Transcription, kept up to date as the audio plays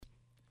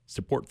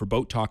Support for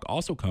Boat Talk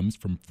also comes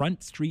from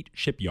Front Street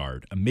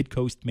Shipyard, a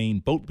Mid-Coast Maine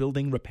boat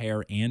building,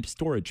 repair, and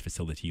storage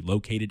facility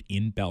located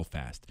in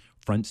Belfast.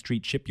 Front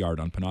Street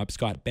Shipyard on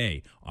Penobscot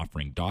Bay,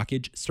 offering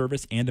dockage,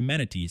 service, and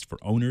amenities for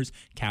owners,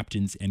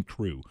 captains, and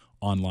crew.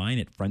 Online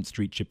at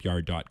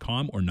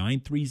frontstreetshipyard.com or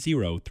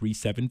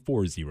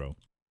 930-3740.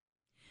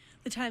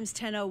 The time's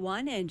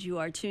 10:01, and you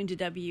are tuned to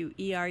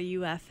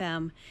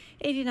WERU-FM,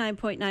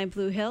 89.9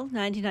 Blue Hill,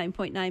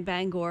 99.9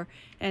 Bangor,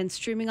 and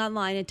streaming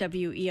online at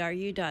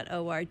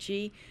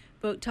weru.org.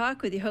 Boat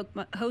Talk with your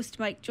host,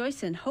 Mike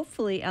Joyce, and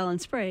hopefully Alan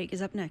Sprague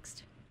is up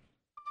next.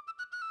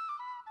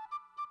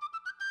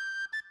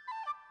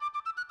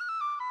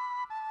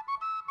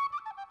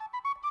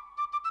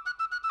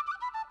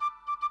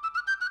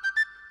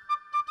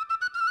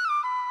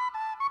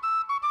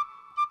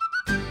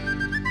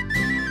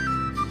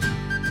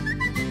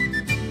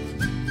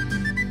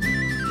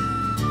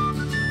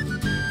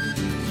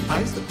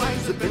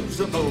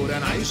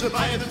 And I shall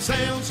buy them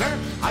sails, sir.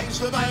 I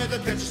shall buy the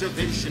catch of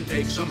fish and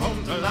take some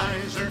home to lie,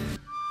 sir.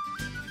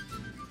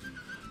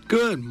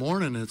 Good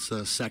morning. It's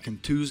the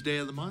second Tuesday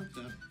of the month.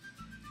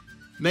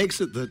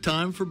 Makes it the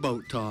time for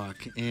Boat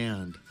Talk.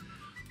 And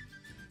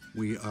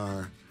we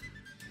are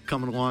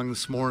coming along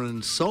this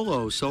morning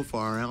solo so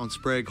far. Alan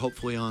Sprague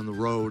hopefully on the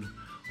road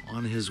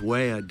on his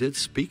way. I did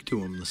speak to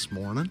him this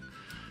morning.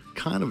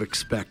 Kind of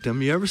expect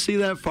him. You ever see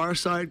that Far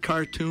Side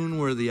cartoon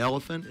where the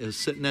elephant is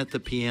sitting at the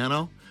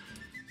piano?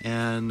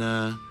 And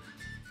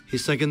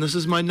he's thinking, this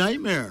is my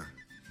nightmare.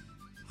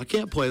 I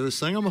can't play this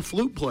thing. I'm a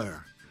flute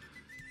player.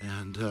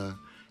 And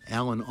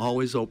Alan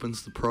always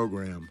opens the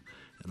program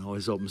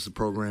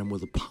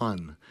with a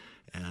pun.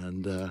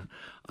 And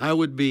I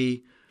would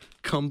be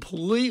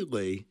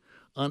completely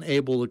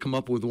unable to come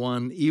up with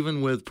one,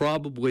 even with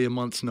probably a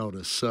month's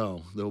notice.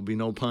 So there will be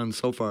no pun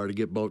so far to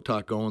get Boat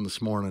Talk going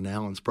this morning.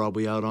 Alan's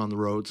probably out on the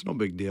road. It's no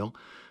big deal.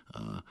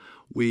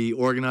 We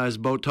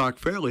organized Boat Talk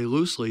fairly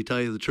loosely,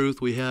 tell you the truth.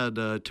 We had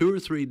 2 or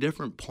 3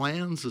 different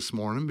plans this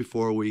morning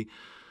before we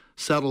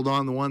settled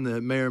on the one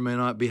that may or may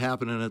not be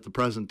happening at the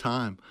present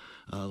time.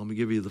 Let me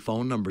give you the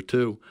phone number,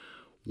 too.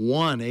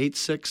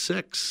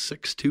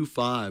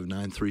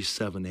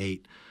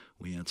 1-866-625-9378.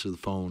 We answer the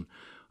phone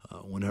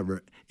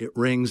whenever it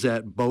rings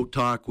at Boat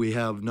Talk. We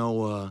have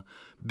no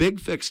big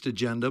fixed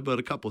agenda, but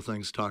a couple of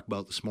things to talk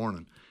about this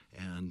morning.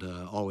 And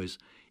always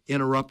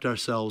interrupt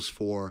ourselves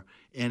for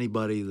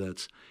anybody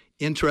that's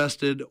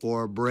interested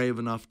or brave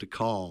enough to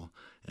call.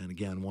 And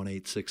again,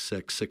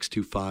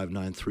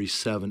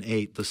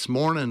 1-866-625-9378. This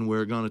morning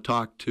we're going to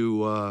talk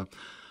to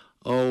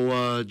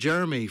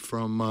Jeremy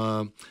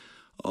from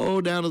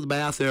down to the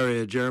Bath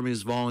area.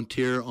 Jeremy's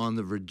volunteer on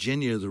the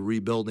Virginia, the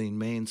rebuilding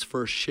Maine's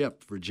first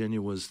ship.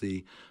 Virginia was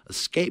the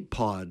escape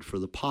pod for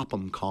the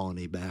Popham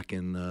colony back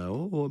in, I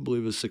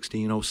believe it was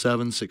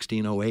 1607,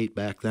 1608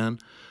 back then.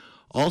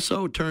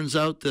 Also, it turns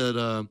out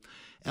that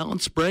Alan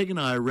Sprague and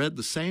I read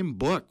the same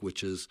book,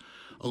 which is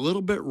a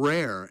little bit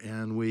rare,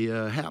 and we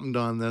happened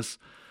on this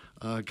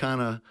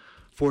kind of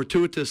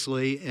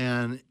fortuitously,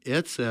 and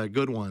it's a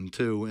good one,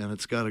 too, and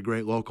it's got a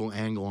great local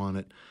angle on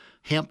it.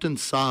 Hampton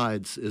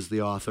Sides is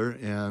the author,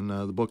 and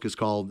the book is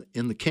called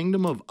In the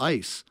Kingdom of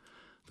Ice,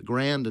 The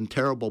Grand and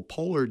Terrible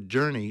Polar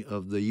Journey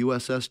of the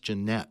USS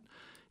Jeannette.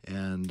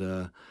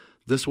 And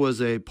this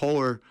was a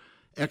polar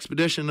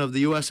expedition of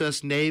the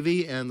USS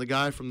Navy and the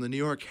guy from the New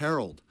York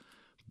Herald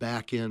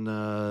back in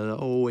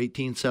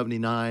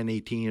 1879,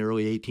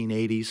 early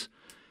 1880s,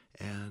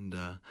 and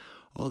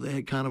they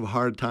had kind of a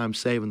hard time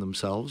saving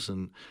themselves,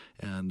 and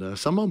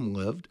some of them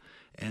lived,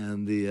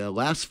 and the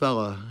last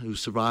fella who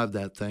survived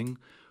that thing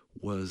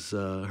was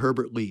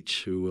Herbert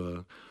Leach,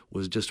 who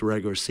was just a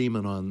regular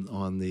seaman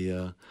on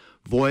the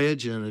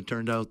voyage, and it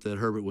turned out that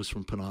Herbert was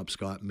from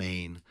Penobscot,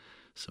 Maine.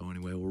 So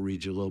anyway, we'll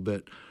read you a little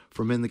bit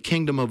from In the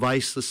Kingdom of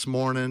Ice this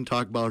morning,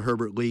 talk about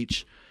Herbert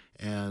Leach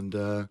and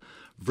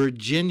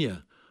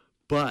Virginia.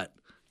 But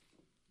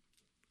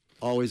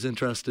always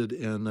interested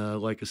in,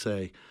 like I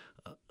say,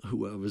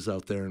 whoever's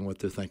out there and what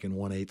they're thinking,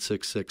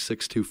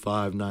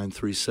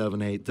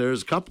 1-866-625-9378.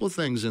 There's a couple of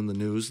things in the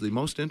news. The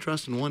most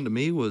interesting one to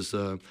me was,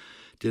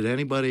 did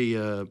anybody,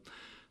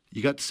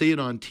 you got to see it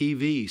on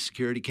TV.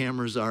 Security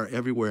cameras are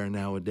everywhere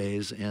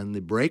nowadays, and the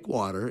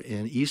breakwater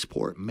in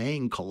Eastport,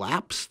 Maine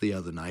collapsed the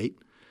other night.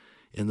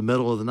 In the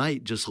middle of the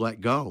night, just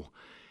let go.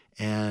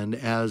 And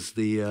as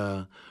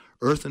the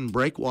earthen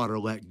breakwater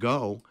let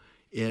go,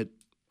 it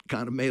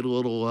kind of made a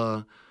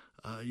little,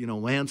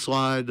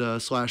 landslide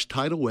 /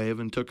 tidal wave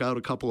and took out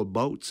a couple of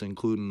boats,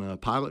 including a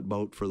pilot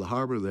boat for the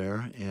harbor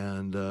there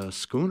and a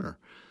schooner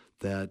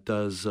that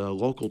does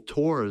local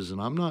tours.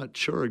 And I'm not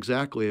sure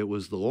exactly. It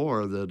was the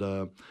lure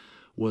that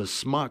was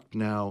smucked.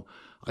 Now,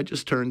 I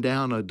just turned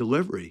down a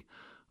delivery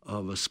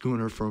of a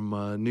schooner from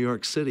New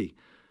York City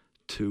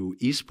to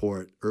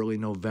Eastport early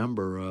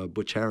November.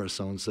 Butch Harris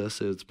owns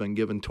this. It's been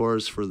given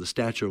tours for the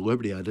Statue of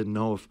Liberty. I didn't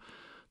know if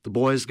the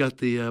boys got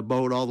the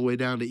boat all the way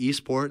down to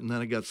Eastport, and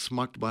then it got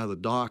smucked by the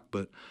dock.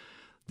 But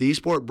the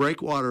Eastport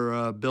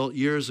breakwater built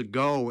years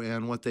ago,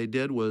 and what they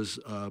did was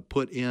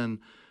put in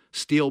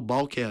steel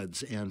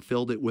bulkheads and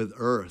filled it with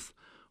earth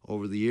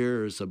over the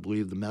years, I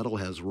believe the metal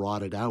has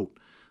rotted out.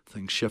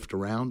 Things shift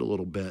around a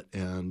little bit,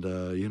 and,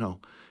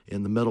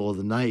 in the middle of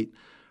the night,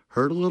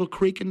 heard a little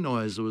creaking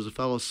noise. There was a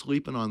fellow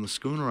sleeping on the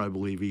schooner, I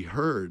believe. He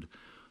heard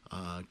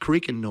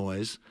creaking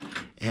noise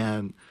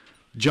and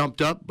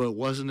jumped up, but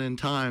wasn't in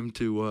time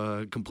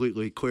to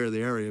completely clear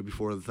the area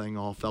before the thing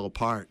all fell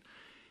apart.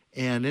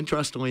 And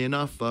interestingly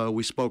enough,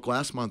 we spoke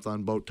last month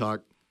on Boat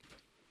Talk.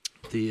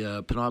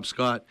 The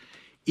Penobscot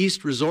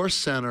East Resource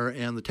Center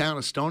and the town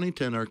of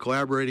Stonington are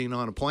collaborating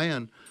on a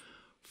plan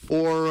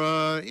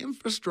for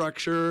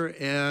infrastructure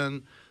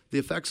and the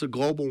effects of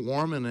global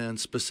warming, and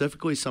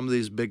specifically some of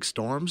these big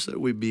storms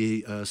that we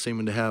be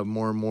seeming to have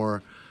more and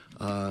more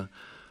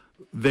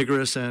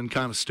vigorous and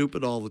kind of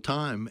stupid all the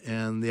time.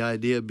 And the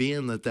idea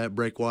being that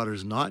breakwater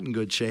is not in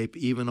good shape,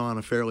 even on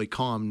a fairly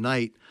calm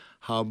night.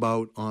 How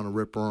about on a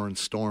rip-roaring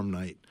storm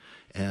night?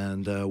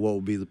 And what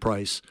will be the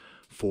price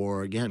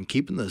for, again,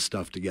 keeping this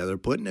stuff together,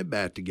 putting it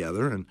back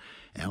together? And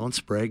Alan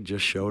Sprague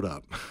just showed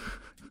up.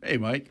 Hey,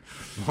 Mike.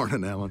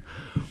 Morning, Alan.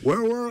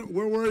 Where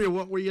were you?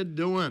 What were you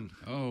doing?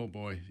 Oh,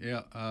 boy.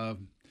 Yeah.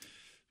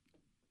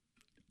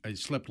 I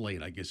slept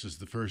late, I guess, is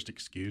the first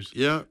excuse.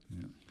 Yeah.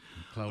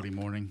 Cloudy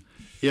morning.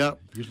 Yeah.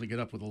 Usually get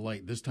up with a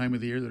light. This time of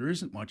the year, there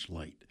isn't much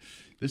light.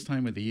 This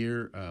time of the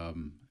year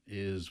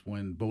is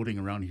when boating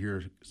around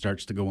here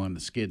starts to go on the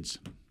skids.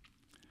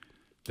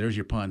 There's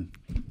your pun.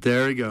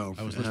 There you go.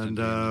 I was listening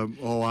and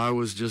I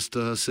was just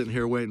sitting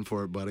here waiting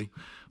for it, buddy.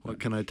 What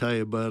can I tell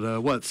you?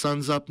 But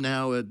sun's up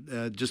now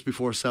at just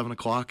before 7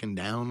 o'clock and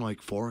down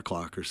like 4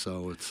 o'clock or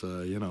so. It's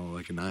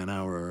like a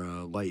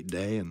 9-hour light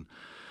day, and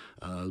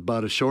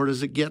about as short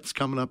as it gets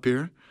coming up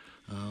here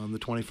on the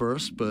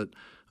 21st. But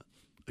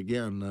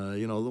again,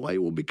 the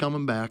light will be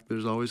coming back.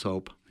 There's always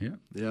hope. Yeah.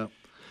 Yeah.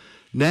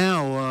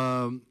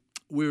 Now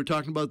we were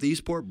talking about the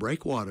Eastport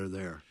breakwater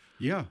there.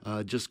 Yeah.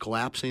 Just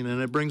collapsing,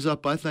 and it brings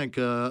up, I think,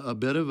 a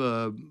bit of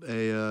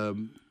a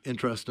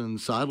interesting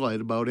sidelight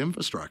about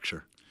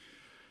infrastructure.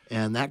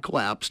 And that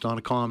collapsed on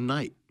a calm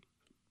night.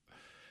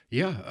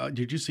 Yeah.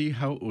 Did you see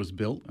how it was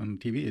built on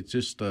TV? It's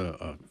just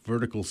a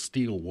vertical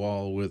steel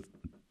wall with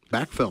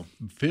backfill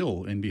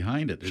fill in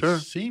behind it. Sure.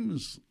 It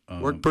seems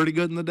worked pretty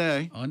good in the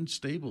day.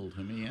 Unstable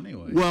to me,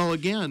 anyway. Well,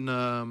 again,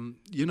 one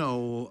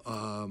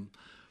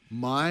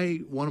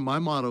of my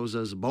mottos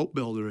as a boat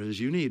builder is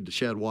you need to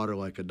shed water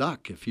like a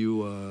duck. If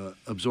you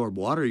absorb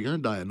water, you're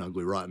going to die an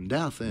ugly, rotten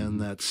death.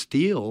 And that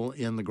steel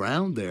in the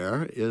ground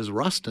there is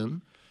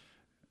rusting.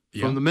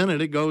 Yeah. From the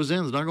minute it goes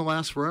in, it's not going to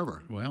last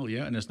forever. Well,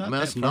 yeah, and it's not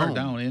that far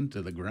down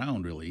into the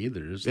ground, really,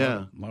 either. There's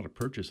a lot of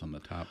purchase on the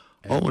top.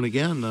 Oh, and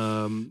again,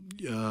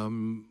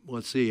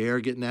 let's see, air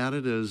getting at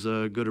it is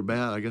good or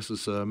bad. I guess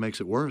it makes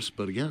it worse.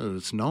 But again,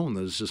 it's known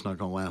that it's just not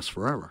going to last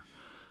forever.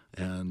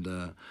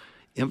 And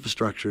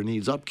infrastructure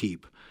needs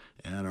upkeep.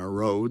 And our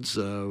roads,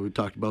 we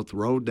talked about the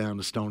road down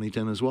to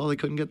Stonington as well. They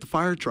couldn't get the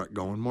fire truck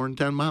going more than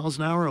 10 miles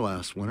an hour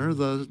last winter.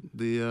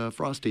 The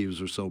frost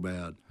heaves were so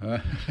bad.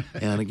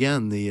 And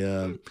again,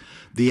 the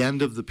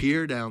end of the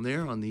pier down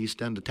there on the east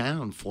end of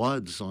town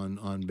floods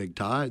on big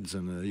tides,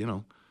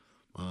 and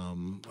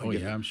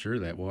I'm sure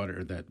that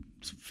water, that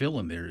fill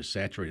in there is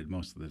saturated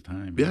most of the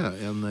time. Yeah,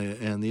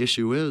 and the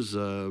issue is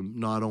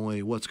not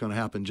only what's going to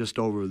happen just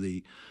over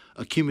the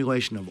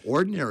accumulation of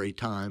ordinary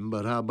time,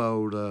 but how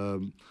about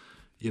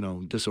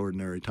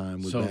disordinary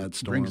time with bad storms.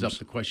 So brings up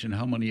the question,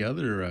 how many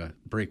other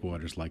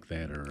breakwaters like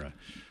that are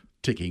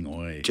ticking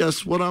away?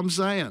 Just what I'm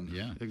saying.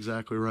 Yeah.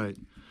 Exactly right.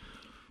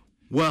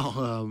 Well,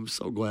 I'm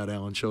so glad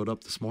Alan showed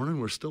up this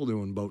morning. We're still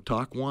doing Boat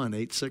Talk.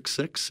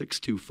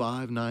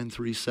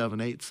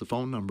 1-866-625-9378. It's the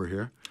phone number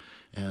here.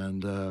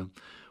 And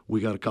we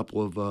got a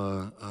couple of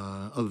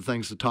other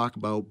things to talk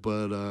about,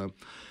 but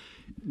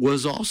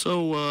was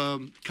also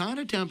kind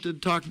of tempted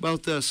to talk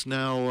about this.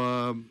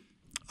 Now,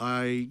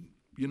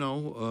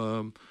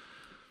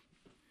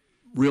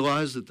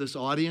 realize that this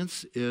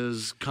audience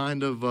is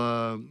kind of,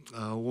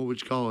 what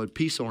would you call it,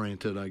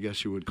 peace-oriented, I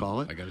guess you would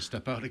call it. I got to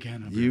step out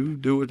again. You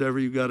do whatever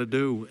you got to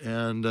do.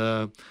 And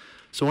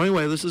so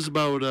anyway, this is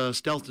about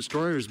stealth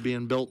destroyers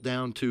being built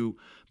down to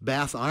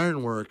Bath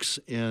Iron Works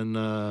in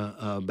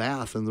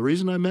Bath. And the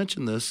reason I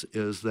mention this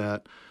is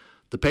that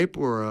the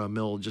paper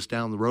mill just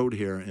down the road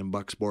here in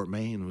Bucksport,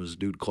 Maine, was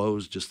due to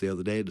close just the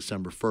other day,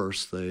 December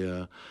 1st.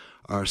 They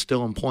are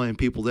still employing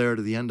people there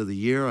to the end of the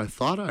year. I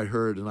thought I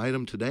heard an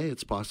item today.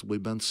 It's possibly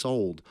been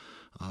sold.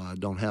 I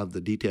don't have the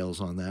details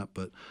on that.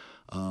 But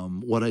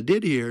what I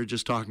did hear,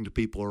 just talking to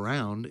people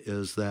around,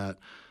 is that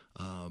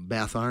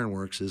Bath Iron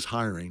Works is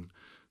hiring,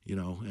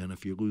 and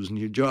if you're losing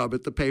your job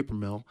at the paper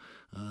mill,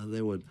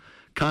 they would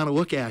kind of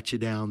look at you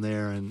down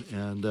there.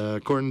 And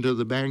according to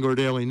the Bangor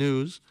Daily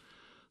News,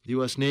 the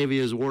U.S. Navy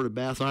has awarded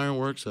Bath Iron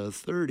Works a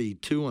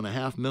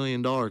 $32.5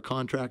 million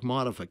contract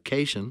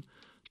modification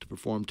to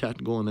perform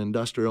technical and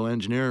industrial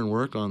engineering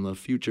work on the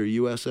future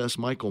USS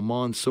Michael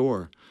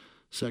Monsoor,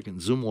 second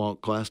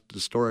Zumwalt-class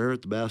destroyer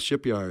at the Bath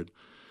Shipyard.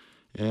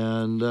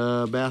 And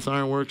Bath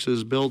Iron Works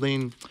is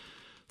building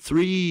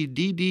 3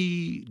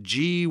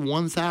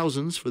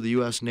 DDG-1000s for the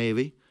U.S.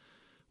 Navy,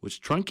 which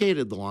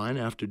truncated the line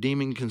after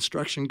deeming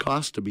construction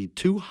costs to be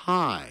too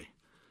high.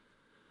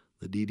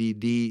 The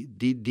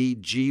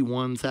DDG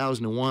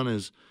 1001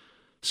 is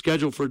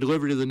scheduled for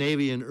delivery to the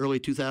Navy in early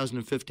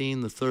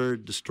 2015. The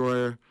third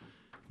destroyer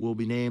will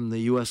be named the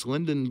U.S.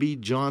 Lyndon B.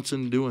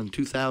 Johnson, due in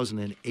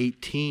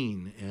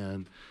 2018.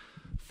 And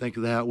think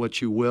of that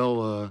what you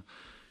will,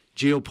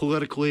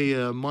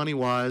 geopolitically,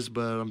 money-wise,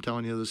 but I'm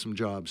telling you, there's some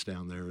jobs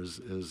down there is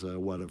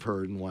what I've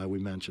heard and why we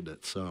mentioned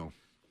it. So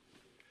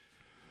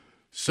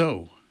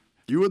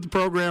you with the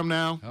program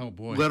now? Oh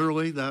boy!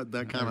 Literally, that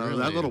kind of really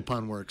that little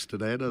pun works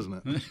today, doesn't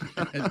it?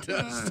 It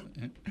does.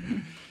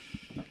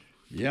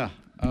 Yeah.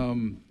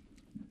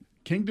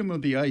 Kingdom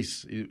of the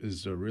Ice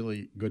is a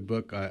really good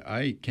book.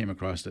 I came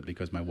across it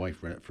because my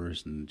wife read it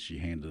first, and she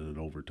handed it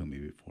over to me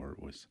before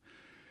it was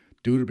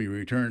due to be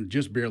returned.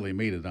 Just barely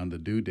made it on the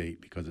due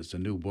date because it's a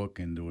new book,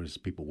 and there was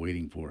people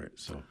waiting for it.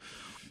 So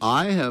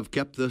I have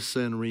kept this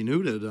and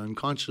renewed it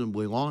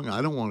unconscionably long.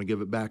 I don't want to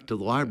give it back to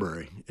the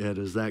library. It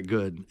is that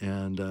good.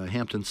 And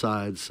Hampton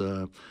Sides,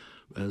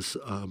 as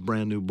a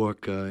brand new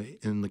book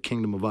in the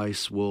Kingdom of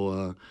Ice,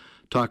 we'll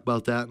talk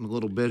about that in a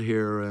little bit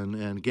here.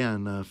 And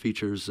again,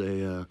 features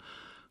a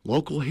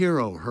local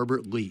hero,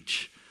 Herbert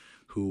Leach,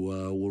 who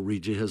will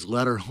read you his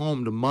letter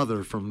home to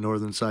Mother from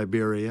northern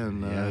Siberia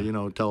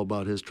and, tell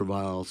about his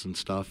travails and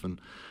stuff.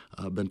 And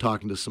I've been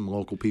talking to some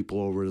local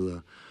people over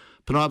the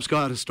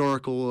Penobscot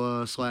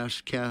Historical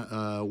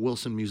 /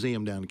 Wilson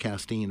Museum down in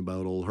Castine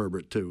about old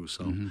Herbert, too.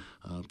 So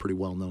pretty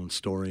well-known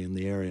story in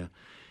the area.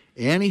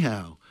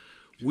 Anyhow,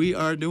 we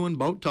are doing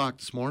Boat Talk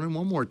this morning.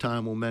 One more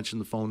time we'll mention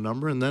the phone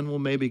number, and then we'll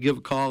maybe give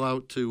a call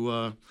out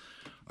to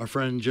our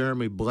friend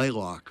Jeremy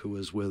Blaylock, who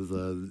is with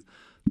the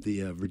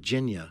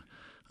Virginia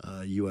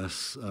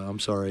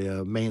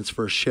Maine's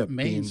first ship.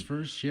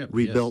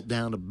 Rebuilt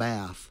down to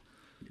Bath.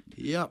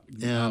 Yep.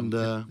 And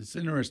it's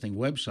an interesting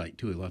website,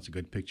 too. Lots of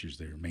good pictures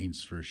there,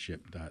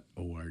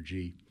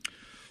 mainsfirstship.org.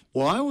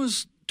 Well, I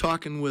was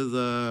talking with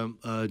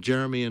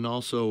Jeremy and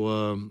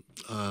also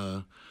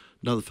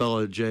another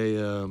fellow, Jay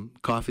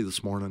Coffey,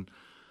 this morning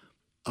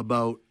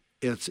about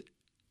it's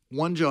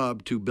one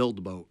job to build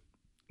the boat,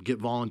 get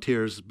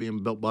volunteers,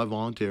 being built by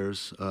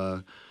volunteers,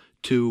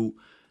 to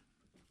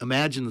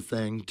imagine the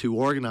thing, to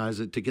organize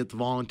it, to get the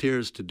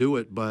volunteers to do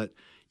it, but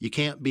you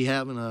can't be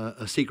having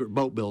a secret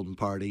boat building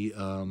party.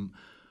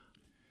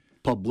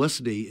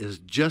 Publicity is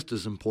just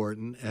as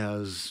important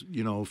as,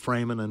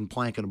 framing and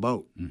planking a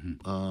boat,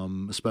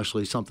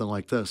 especially something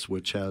like this,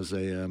 which has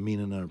a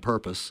meaning and a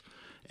purpose.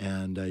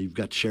 And you've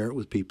got to share it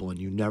with people, and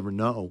you never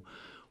know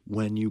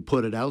when you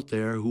put it out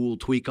there who will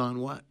tweak on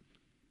what.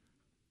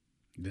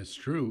 That's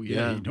true.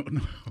 Yeah. You don't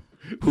know.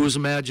 Whose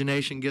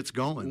imagination gets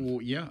going.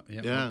 Well, yeah.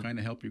 What kind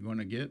of help you're going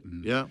to get,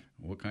 and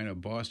what kind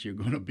of boss you're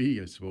going to be,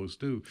 I suppose,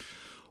 too.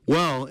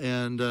 Well,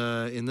 and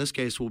in this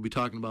case, we'll be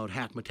talking about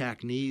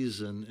Hackmatack knees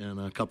in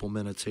a couple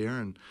minutes here.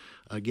 And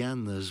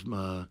again, there's,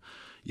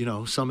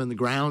 some in the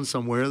ground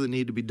somewhere that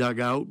need to be dug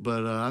out.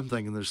 But I'm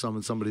thinking there's some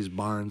in somebody's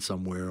barn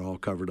somewhere all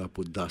covered up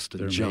with dust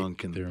and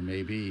junk. And there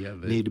may be. Yeah,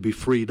 need to be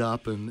freed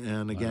up.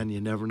 And again,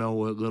 you never know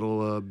what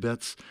little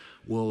bits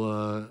will,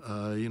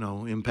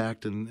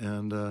 impact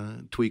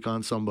and tweak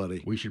on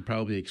somebody. We should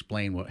probably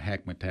explain what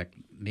Hackmatack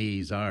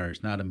knees are.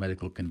 It's not a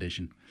medical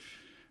condition.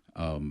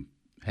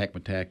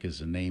 Hackmatack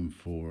is a name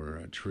for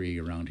a tree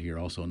around here,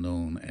 also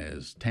known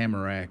as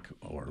tamarack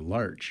or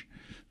larch.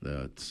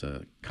 It's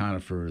a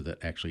conifer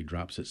that actually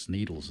drops its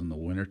needles in the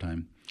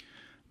wintertime.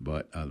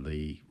 But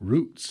the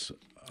roots,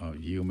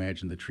 you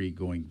imagine the tree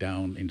going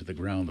down into the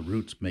ground, the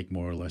roots make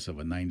more or less of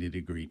a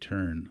 90-degree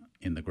turn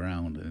in the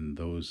ground, and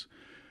those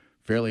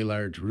fairly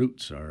large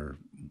roots are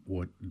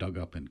what dug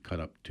up and cut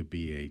up to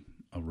be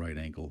a right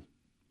angle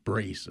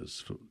brace,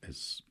 as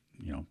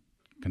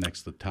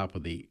connects the top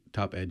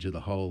edge of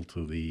the hull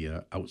to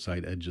the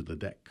outside edge of the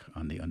deck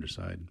on the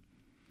underside.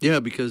 Yeah,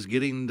 because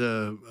getting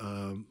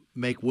to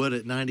make wood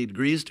at 90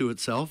 degrees to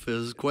itself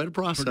is quite a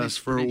process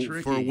for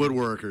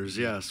woodworkers.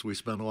 Yes, we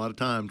spend a lot of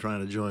time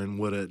trying to join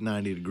wood at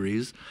 90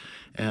 degrees,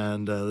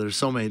 and there's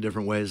so many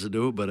different ways to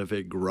do it. But if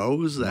it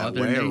grows that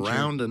way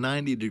around a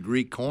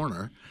 90-degree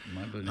corner,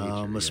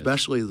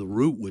 especially the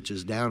root, which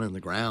is down in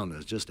the ground,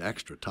 is just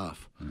extra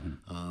tough.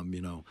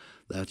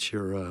 That's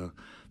your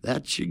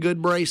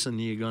good bracing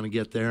you're going to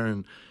get there.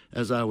 And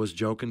as I was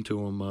joking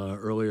to them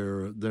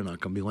earlier, they're not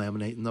going to be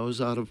laminating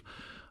those out of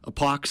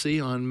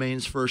epoxy on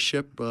Maine's first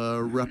ship,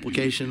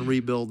 replication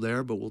rebuild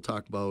there. But we'll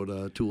talk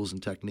about tools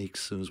and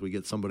techniques as soon as we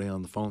get somebody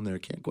on the phone there.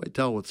 Can't quite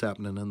tell what's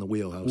happening in the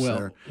wheelhouse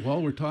there.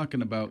 While we're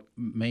talking about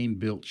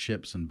Maine-built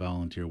ships and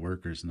volunteer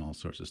workers and all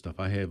sorts of stuff,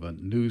 I have a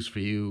news for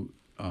you.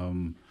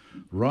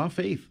 Raw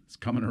Faith is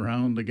coming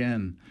around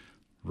again.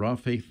 Raw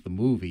Faith, the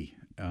movie.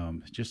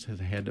 Just has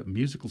had a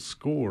musical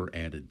score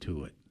added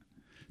to it.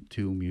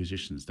 Two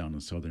musicians down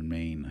in southern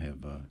Maine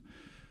have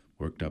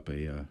worked up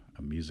a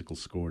musical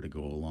score to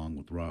go along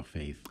with Raw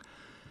Faith,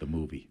 the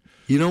movie.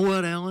 You know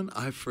what, Alan?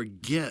 I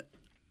forget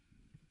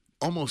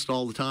almost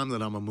all the time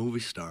that I'm a movie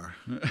star.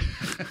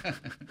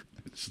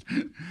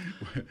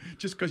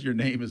 Just because your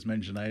name is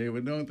mentioned, I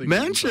don't think.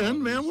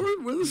 Mention, man,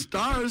 we're the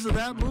stars of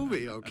that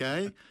movie,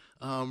 okay?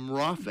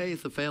 Raw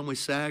Faith, a family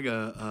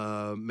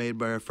saga made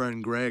by our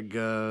friend Greg.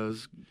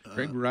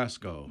 Greg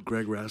Roscoe.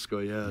 Greg Roscoe,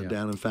 yeah,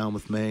 down in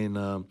Falmouth,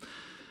 Maine.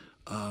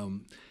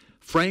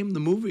 Framed the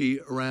movie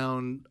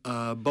around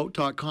Boat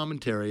Talk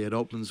commentary. It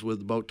opens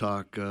with Boat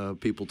Talk,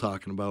 people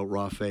talking about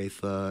Raw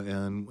Faith,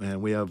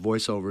 and we have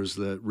voiceovers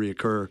that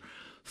reoccur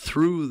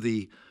through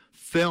the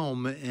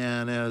film.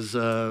 And as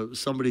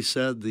somebody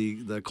said,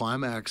 the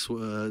climax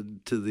to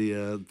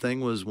the thing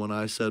was when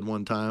I said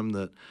one time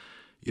that,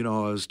 I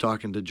was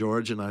talking to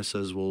George and I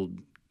says, well,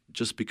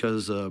 just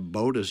because a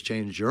boat has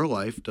changed your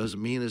life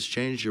doesn't mean it's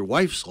changed your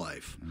wife's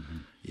life. Mm-hmm.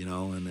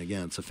 And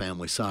again, it's a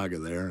family saga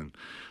there,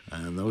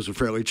 and those are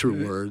fairly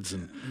true words.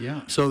 And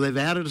yeah. So they've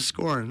added a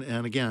score,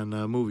 and again,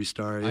 Movie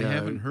Star. I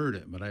haven't heard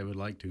it, but I would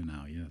like to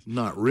now, yes.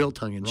 Not real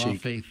tongue-in-cheek. Raw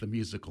Faith, the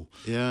musical.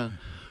 Yeah.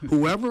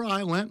 Whoever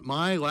I lent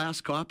my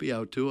last copy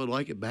out to, I'd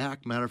like it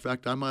back. Matter of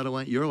fact, I might have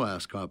lent your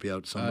last copy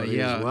out to somebody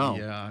as well.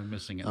 Yeah, I'm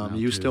missing it now,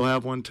 you too. still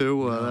have one,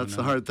 too? No, that's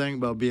the hard thing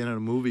about being in a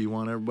movie. You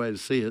want everybody to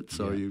see it,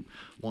 so you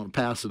want to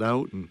pass it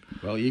out.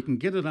 Well, you can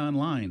get it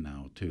online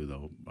now, too,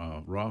 though.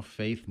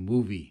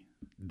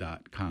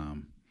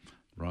 rawfaithmovie.com,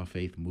 Raw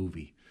Faith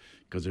Movie,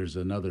 because there's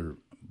another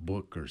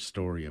book or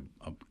story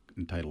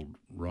entitled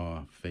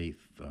Raw Faith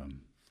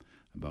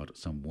about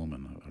some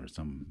woman or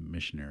some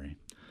missionary.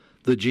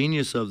 The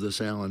genius of this,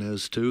 Alan,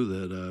 is, too,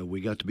 that we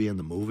got to be in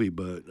the movie,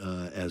 but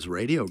as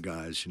radio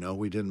guys,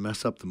 we didn't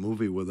mess up the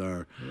movie with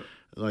our,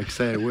 like,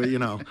 say,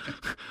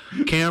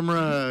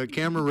 camera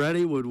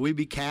ready. Would we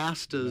be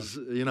cast as,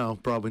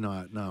 probably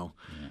not, no.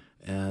 Yeah.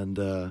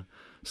 And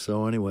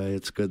so anyway,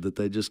 it's good that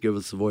they just give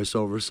us the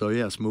voiceover. So,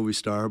 yes, Movie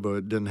Star, but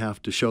it didn't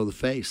have to show the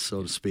face,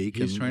 so to speak.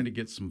 He's trying to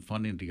get some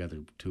funding together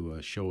to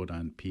show it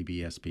on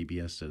PBS.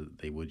 PBS said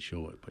they would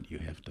show it, but you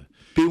have to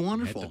be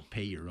wonderful. You have to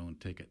pay your own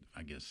ticket,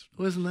 I guess.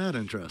 Well, isn't that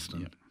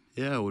interesting?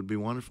 Yeah, it would be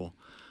wonderful.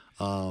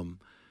 They've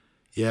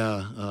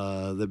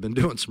been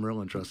doing some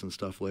real interesting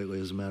stuff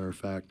lately, as a matter of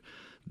fact.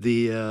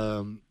 The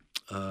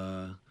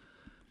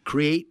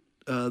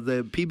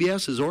the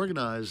PBS has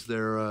organized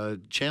their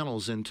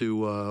channels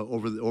into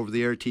over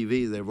the air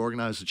TV. They've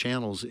organized the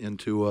channels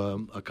into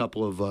a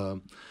couple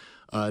of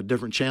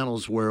different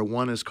channels. Where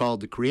one is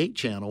called the Create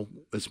Channel.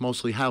 It's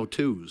mostly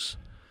how-tos.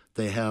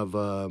 They have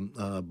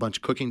a bunch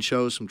of cooking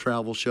shows, some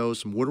travel shows,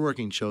 some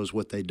woodworking shows.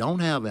 What they don't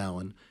have,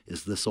 Alan,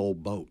 is this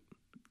old boat.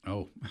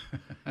 Oh,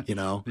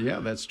 Yeah,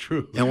 that's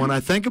true. And when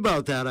I think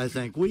about that, I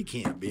think we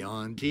can't be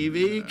on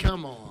TV.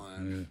 Come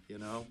on,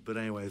 But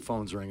anyway, the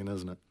phone's ringing,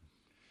 isn't it?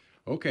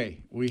 Okay,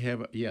 we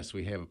have a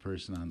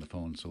person on the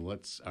phone. So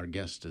our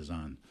guest is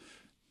on.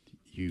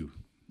 You.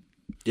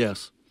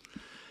 Yes.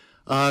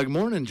 Good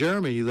morning,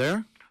 Jeremy. You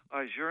there?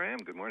 I sure am.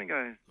 Good morning,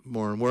 guys.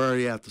 Morning. Where are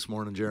you at this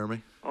morning,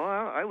 Jeremy? Oh,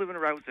 I live in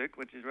Rouseck,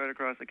 which is right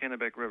across the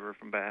Kennebec River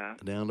from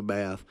Bath. Down to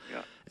Bath.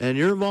 Yeah. And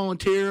you're a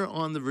volunteer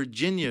on the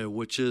Virginia,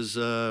 which is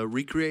a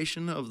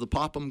recreation of the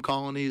Popham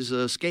Colony's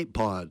escape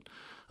pod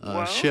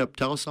ship.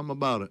 Tell us something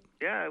about it.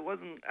 Yeah, it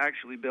wasn't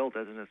actually built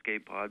as an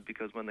escape pod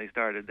because when they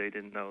started, they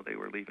didn't know they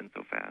were leaving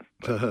so fast.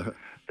 But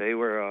they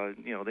were,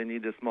 they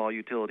needed a small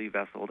utility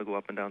vessel to go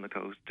up and down the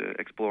coast,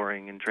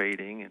 exploring and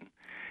trading, and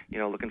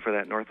looking for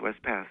that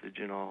Northwest Passage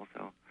and all.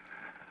 So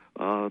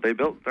they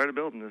started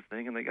building this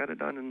thing, and they got it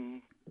done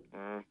in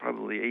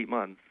probably 8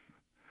 months,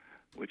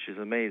 which is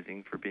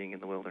amazing for being in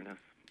the wilderness.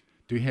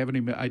 Do you have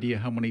any idea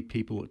how many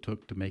people it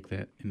took to make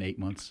that in 8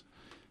 months?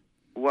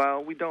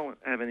 Well, we don't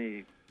have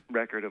any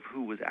record of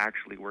who was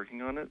actually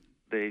working on it.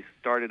 They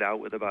started out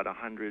with about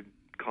 100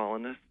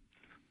 colonists,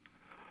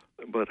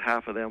 but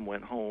half of them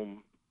went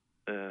home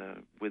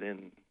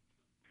within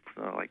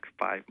like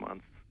 5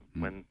 months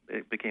when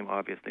it became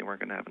obvious they weren't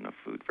going to have enough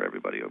food for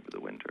everybody over the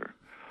winter.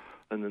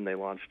 And then they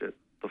launched it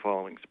the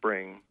following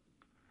spring.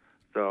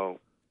 So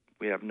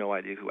we have no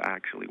idea who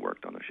actually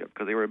worked on the ship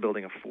because they were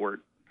building a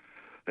fort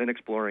and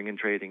exploring and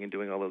trading and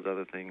doing all those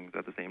other things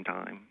at the same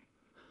time.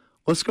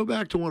 Let's go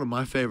back to one of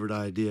my favorite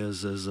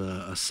ideas as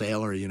a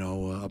sailor,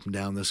 up and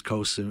down this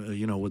coast,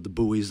 with the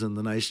buoys and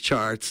the nice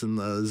charts and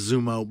the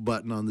zoom out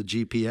button on the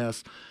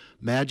GPS.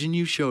 Imagine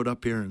you showed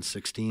up here in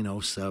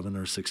 1607 or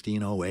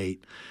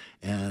 1608,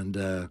 and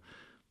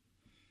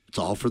it's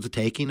all for the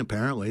taking,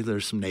 apparently.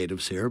 There's some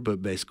natives here,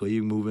 but basically you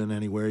can move in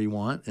anywhere you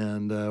want.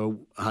 And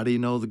how do you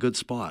know the good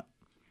spot?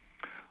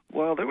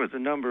 Well, there was a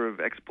number of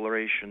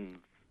explorations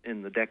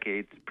in the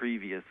decades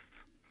previous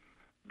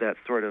that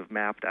sort of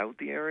mapped out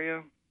the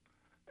area.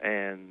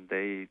 And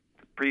the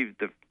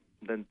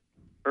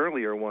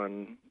earlier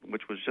one,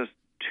 which was just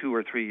 2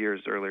 or 3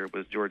 years earlier,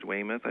 was George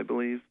Weymouth, I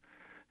believe.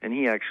 And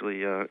he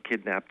actually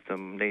kidnapped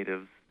some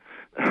natives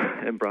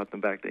and brought them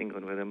back to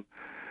England with him.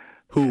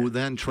 Who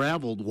then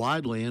traveled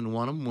widely, and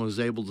one of them was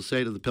able to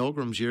say to the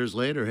Pilgrims years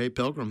later, "Hey,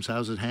 Pilgrims,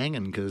 how's it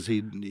hanging?" Because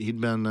he'd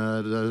been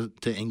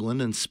to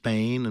England and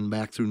Spain and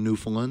back through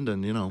Newfoundland,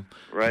 and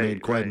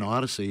made quite an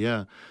odyssey.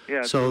 Yeah.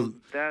 Yeah. So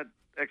that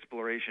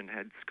exploration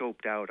had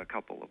scoped out a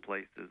couple of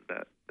places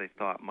that they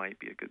thought might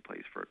be a good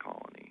place for a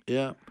colony.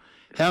 Yeah.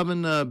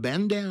 Having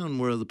been down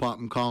where the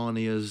Popham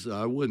Colony is,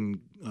 I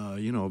wouldn't,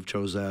 have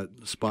chose that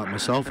spot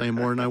myself any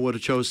more than I would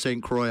have chose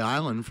St. Croix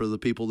Island for the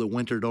people that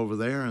wintered over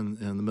there in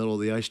the middle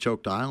of the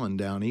ice-choked island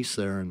down east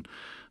there and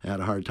had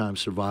a hard time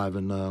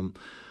surviving.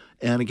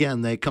 And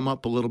again, they come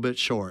up a little bit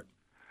short.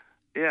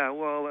 Yeah,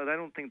 well, I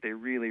don't think they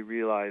really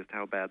realized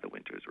how bad the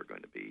winters were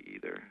going to be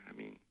either. I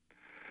mean,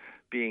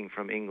 being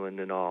from England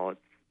and all,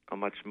 it's a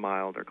much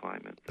milder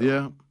climate. So.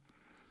 Yeah.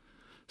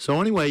 So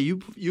anyway,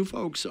 you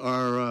folks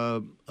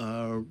are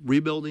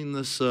rebuilding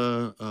this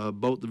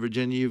boat, the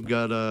Virginia. You've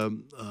got a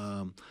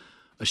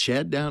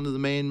shed down to the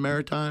Maine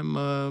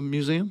Maritime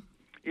Museum?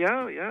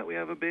 Yeah, we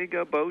have a big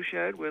bow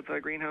shed with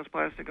greenhouse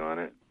plastic on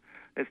it.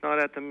 It's not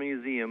at the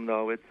museum,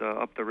 though. It's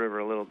up the river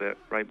a little bit,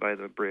 right by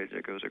the bridge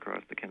that goes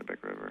across the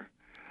Kennebec River,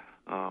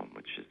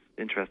 which is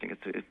interesting.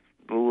 It's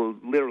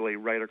literally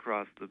right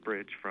across the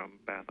bridge from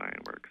Bath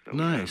Iron Works. So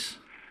nice.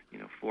 We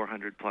have,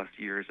 400-plus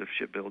years of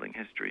shipbuilding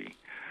history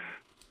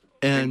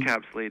and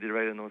encapsulated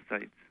right in those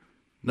sites.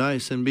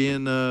 Nice. And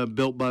being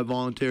built by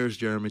volunteers,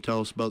 Jeremy, tell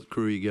us about the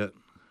crew you get.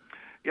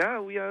 Yeah,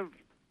 we have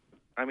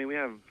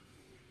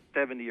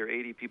 70 or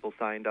 80 people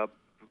signed up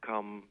who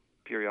come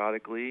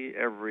periodically.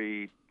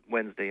 Every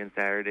Wednesday and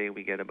Saturday,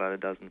 we get about a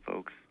dozen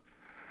folks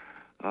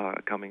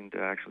coming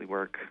to actually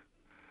work,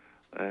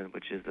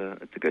 which is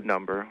it's a good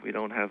number. We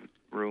don't have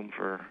room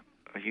for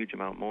a huge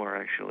amount more,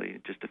 actually,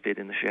 just to fit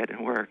in the shed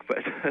and work.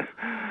 But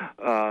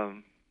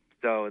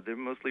so they're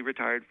mostly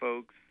retired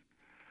folks,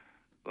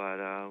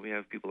 but we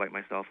have people like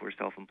myself who are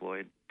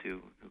self-employed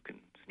too, who can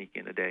sneak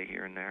in a day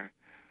here and there.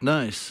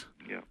 Nice.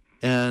 Yeah.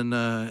 And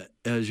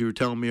as you were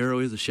telling me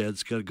earlier, the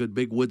shed's got a good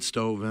big wood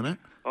stove in it.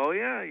 Oh,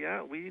 yeah.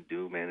 We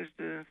do manage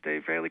to stay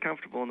fairly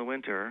comfortable in the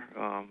winter.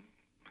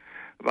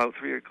 About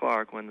 3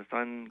 o'clock, when the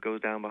sun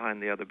goes down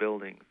behind the other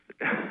buildings,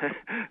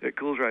 it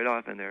cools right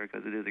off in there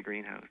because it is a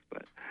greenhouse.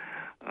 But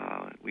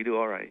we do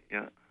all right,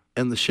 yeah.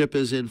 And the ship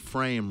is in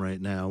frame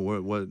right now.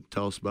 What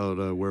tell us about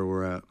where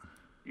we're at?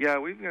 Yeah,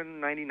 we've got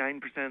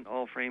 99%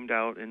 all framed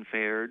out and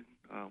faired.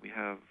 We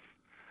have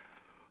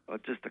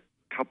just a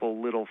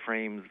couple little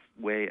frames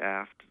way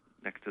aft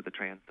next to the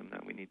transom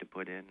that we need to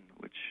put in,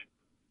 which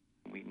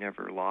we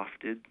never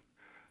lofted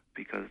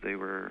because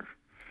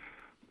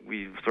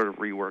we sort of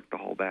reworked the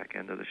whole back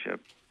end of the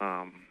ship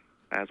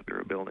as we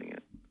were building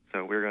it.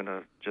 So we're going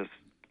to just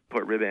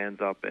put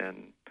ribbands up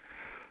and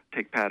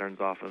take patterns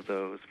off of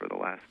those for the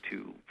last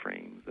 2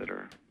 frames that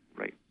are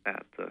right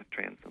at the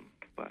transom.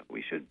 But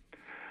we should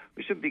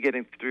be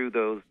getting through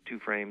those 2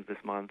 frames this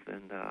month,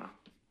 and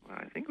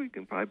I think we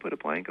can probably put a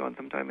plank on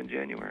sometime in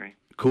January.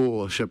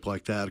 Cool. A ship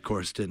like that, of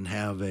course, didn't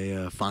have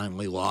a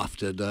finely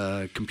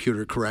lofted,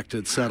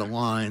 computer-corrected set of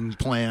line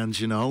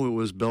plans. It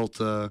was built,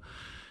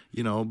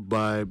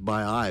 by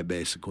eye,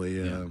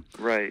 basically.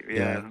 Right.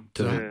 Yeah.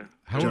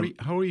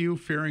 How are you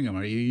fairing them?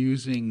 Are you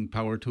using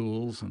power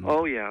tools?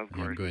 Oh yeah, of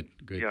course. Yeah,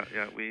 good.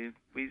 Yeah.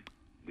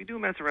 We do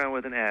mess around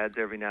with an adze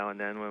every now and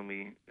then when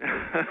we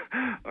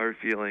are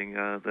feeling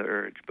the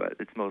urge, but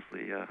it's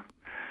mostly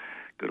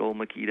good old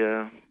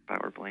Makita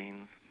power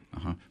planes.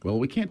 Uh-huh. Well,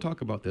 we can't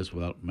talk about this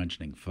without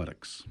mentioning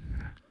FedEx.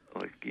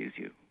 Oh, excuse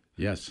you.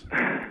 Yes.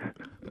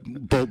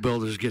 Boat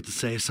builders get to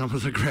say some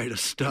of the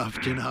greatest stuff,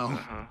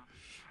 Uh-huh.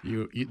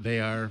 You're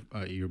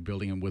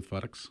building them with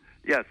FedEx?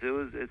 Yes,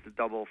 it's a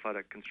double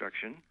FedEx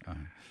construction,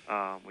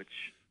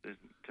 which is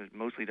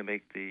mostly to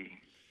make the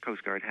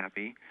Coast Guard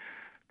happy.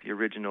 The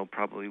original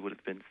probably would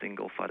have been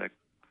single FedEx,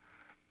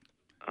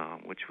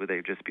 which would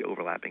they just be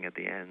overlapping at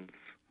the ends.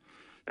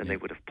 And they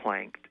would have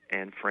planked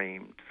and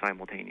framed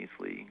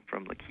simultaneously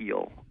from the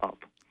keel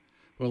up.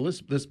 Well,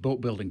 this boat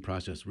building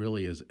process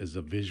really is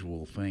a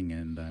visual thing,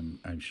 and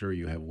I'm sure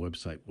you have a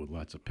website with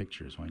lots of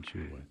pictures, why don't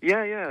you?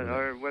 Yeah.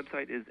 Our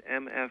website is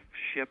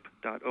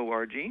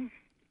mfship.org,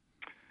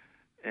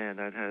 and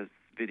that has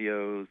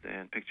videos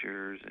and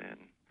pictures and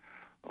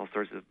all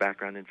sorts of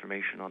background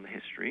information on the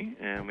history.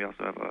 And we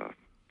also have a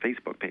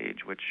Facebook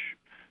page, which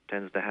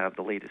tends to have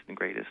the latest and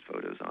greatest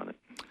photos on it.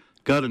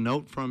 Got a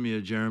note from you,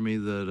 Jeremy,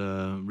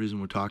 that reason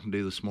we're talking to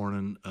you this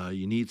morning,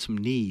 you need some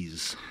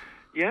knees.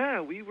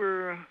 Yeah, we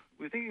were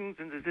thinking,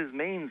 since this is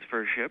Maine's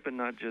first ship and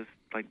not just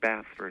like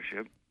Bath's first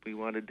ship, we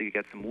wanted to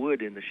get some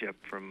wood in the ship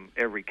from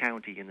every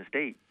county in the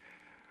state.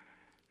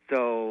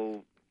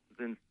 So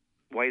since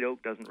white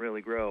oak doesn't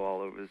really grow all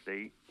over the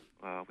state,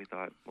 we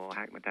thought, well,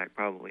 Hackmatack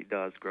probably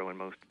does grow in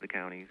most of the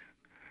counties,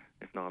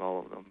 if not all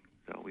of them.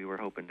 So we were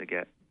hoping to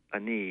get a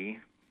knee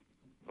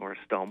or a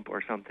stump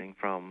or something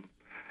from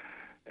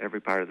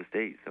every part of the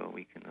state so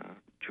we can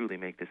truly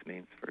make this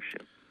Maine's first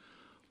ship.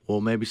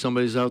 Well, maybe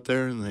somebody's out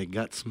there and they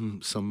got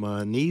some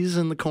knees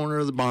in the corner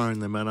of the barn.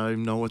 They might not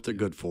even know what they're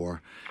good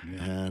for.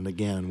 Yeah. And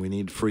again, we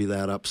need to free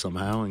that up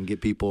somehow and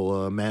get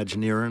people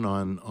Imagineering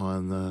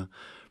on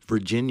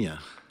Virginia.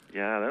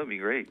 Yeah, that would be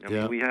great. I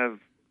mean, we have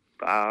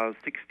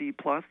 60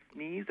 plus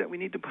knees that we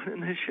need to put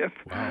in this ship.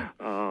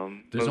 Wow.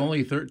 There's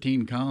only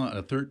 13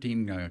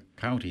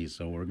 counties,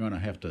 so we're going to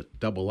have to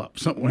double up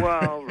somewhere.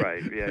 Well,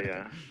 right,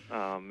 yeah.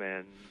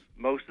 And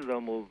most of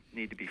them will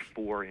need to be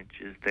 4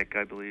 inches thick,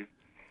 I believe.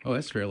 Oh,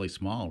 that's fairly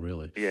small,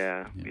 really.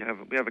 Yeah. We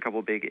have a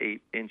couple big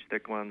 8-inch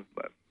thick ones,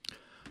 but.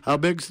 How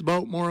big's the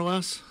boat, more or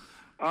less?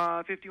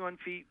 51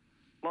 feet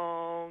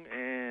long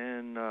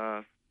and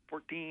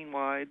 14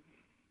 wide.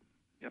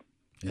 Yep.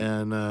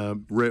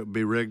 And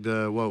be rigged,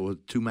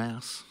 with 2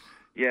 masts?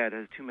 Yeah, it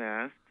has 2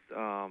 masts.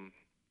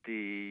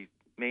 The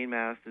main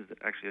mast is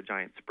actually a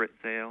giant sprit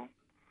sail,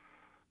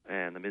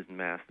 and the mizzen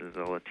mast is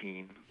a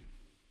lateen.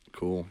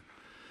 Cool.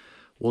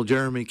 Well,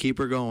 Jeremy, keep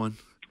her going.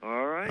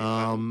 All right.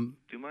 I'll do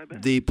my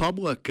best. The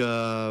public,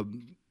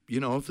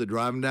 if they're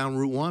driving down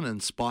Route 1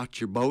 and spot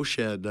your bow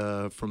shed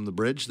from the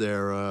bridge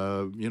there,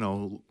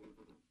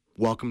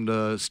 welcome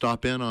to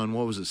stop in on,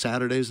 what was it,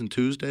 Saturdays and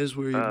Tuesdays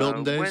were your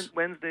building days?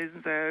 Wednesdays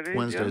and Saturdays.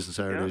 Wednesdays and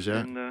Saturdays, yeah.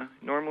 And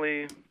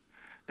normally,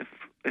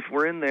 if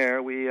we're in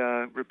there, we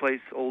replace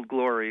Old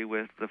Glory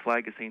with the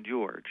flag of St.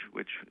 George,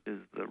 which is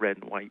the red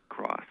and white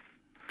cross.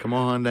 Come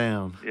on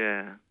down.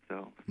 Yeah,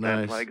 so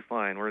nice. That flag's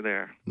fine. We're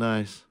there.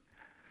 Nice.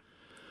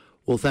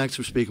 Well, thanks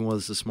for speaking with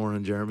us this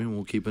morning, Jeremy.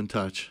 We'll keep in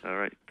touch. All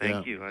right.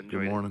 Thank you. I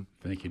enjoyed Good morning.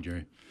 Thank you,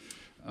 Jerry.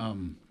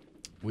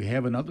 We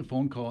have another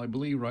phone call, I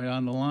believe, right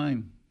on the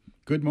line.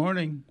 Good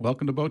morning.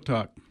 Welcome to Boat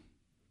Talk.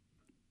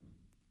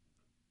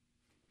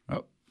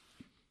 Oh,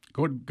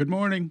 good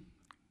morning.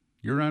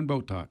 You're on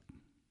Boat Talk.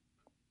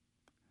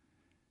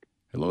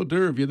 Hello,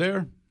 Derv. You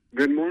there?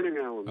 Good morning,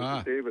 Alan. This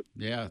is David.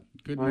 Yeah.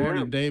 Good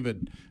morning,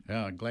 David.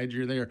 Glad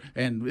you're there.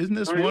 And isn't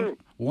this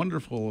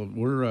wonderful?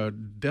 We're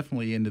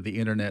definitely into the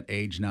internet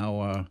age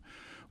now.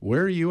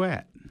 Where are you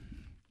at?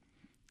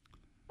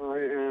 I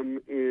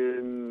am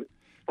in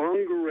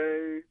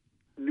Whangarei,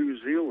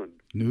 New Zealand.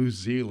 New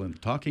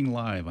Zealand. Talking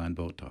live on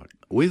Boat Talk.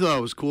 We thought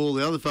it was cool.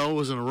 The other fellow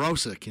was in a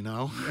Rosic,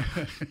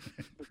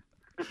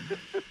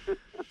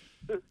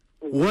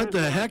 What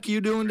the heck are you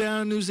doing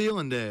down in New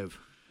Zealand, Dave?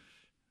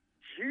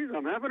 Geez,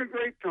 I'm having a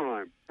great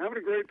time.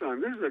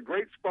 This is a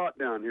great spot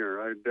down here.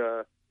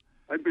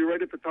 I'd be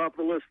right at the top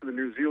of the list for the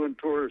New Zealand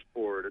Tourist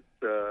Board.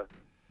 It's a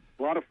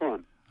lot of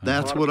fun.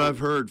 That's what I've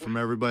heard from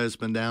everybody that's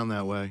been down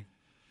that way.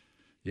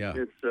 Yeah,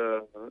 it's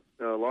a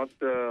lot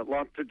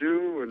to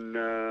do, and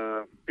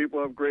people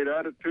have great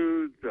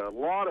attitudes. A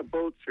lot of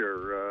boats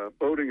here.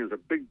 Boating is a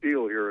big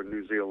deal here in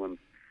New Zealand.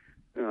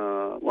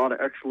 A lot of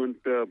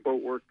excellent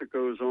boat work that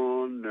goes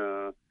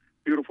on.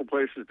 Beautiful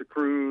places to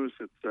cruise.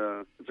 It's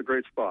a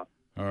great spot.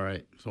 All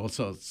right. So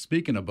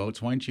speaking of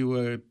boats, why don't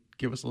you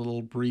give us a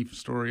little brief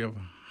story of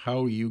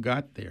how you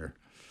got there?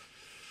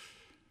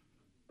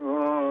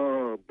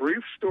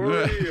 Brief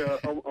story.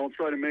 I'll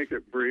try to make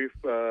it brief.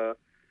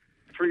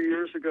 3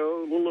 years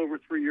ago, a little over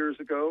 3 years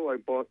ago, I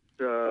bought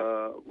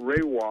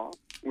Rewa,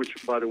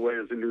 which, by the way,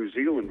 is a New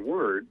Zealand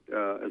word,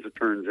 as it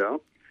turns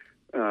out.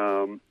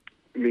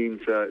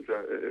 Means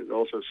it's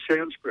also a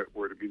Sanskrit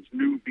word. It means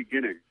new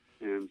beginning.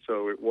 And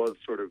so it was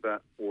sort of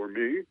that for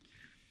me.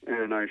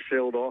 And I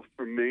sailed off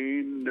from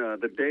Maine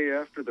the day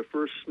after the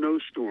first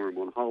snowstorm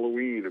on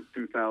Halloween of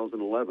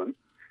 2011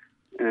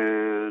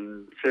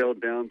 and sailed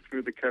down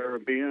through the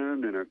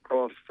Caribbean and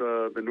across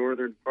the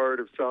northern part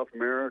of South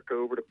America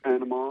over to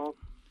Panama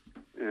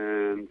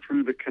and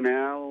through the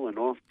canal and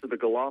off to the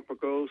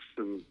Galapagos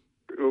and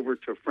over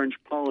to French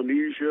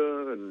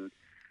Polynesia and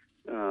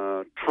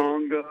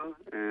Tonga,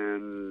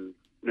 and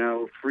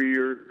now 3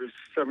 years,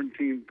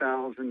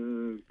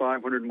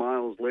 17,500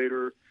 miles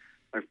later,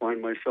 I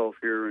find myself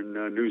here in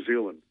New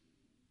Zealand.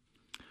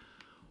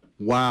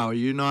 Wow,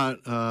 you're not,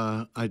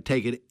 I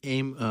take it,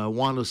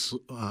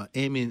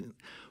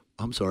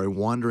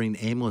 wandering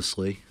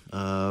aimlessly.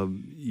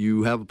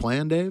 You have a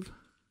plan, Dave?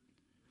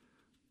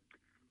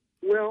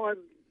 Well, I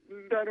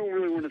don't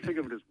really want to think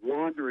of it as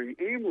wandering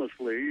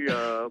aimlessly,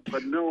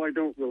 but no, I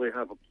don't really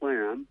have a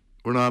plan.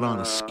 We're not on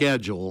a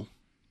schedule,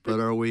 but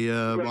are we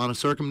on a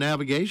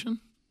circumnavigation?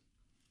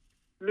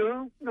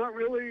 No, not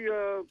really.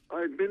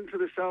 I'd been to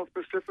the South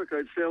Pacific.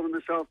 I'd sailed in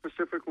the South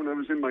Pacific when I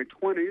was in my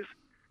 20s.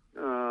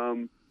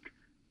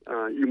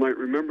 You might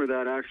remember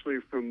that actually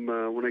from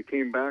when I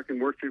came back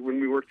and when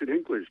we worked at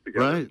Hinckley's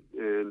together. Right.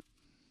 And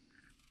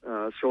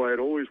so I had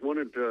always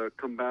wanted to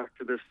come back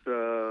to this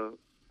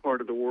part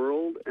of the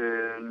world,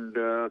 and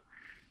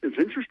it's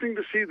interesting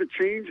to see the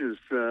changes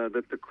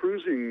that the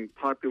cruising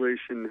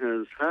population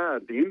has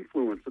had, the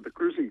influence of the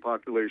cruising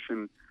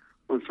population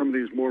on some of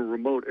these more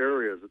remote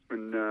areas. It's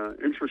been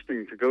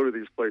interesting to go to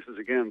these places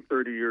again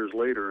 30 years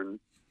later and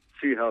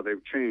see how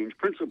they've changed,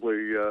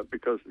 principally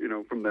because,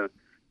 from the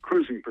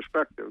cruising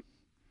perspective.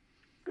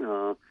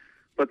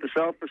 But the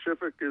South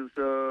Pacific is,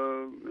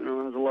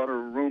 has a lot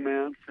of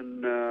romance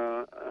and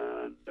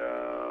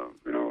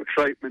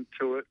excitement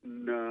to it,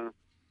 and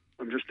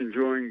I'm just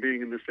enjoying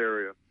being in this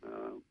area.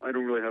 I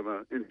don't really have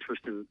an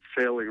interest in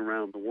sailing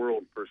around the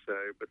world per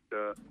se, but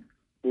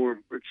more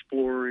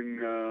exploring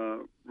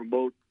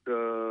remote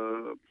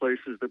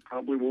places that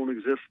probably won't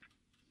exist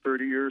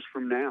 30 years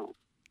from now.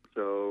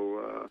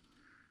 So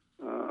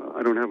I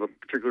I don't have a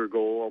particular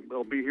goal.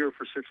 I'll be here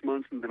for 6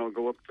 months, and then I'll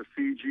go up to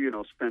Fiji, and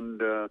I'll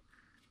spend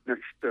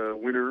next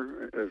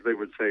winter, as they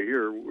would say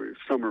here,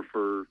 summer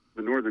for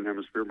the northern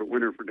hemisphere, but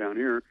winter for down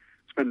here.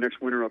 Spend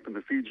next winter up in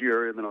the Fiji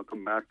area, and then I'll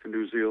come back to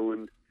New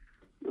Zealand,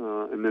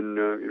 and then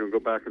go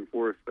back and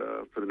forth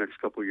for the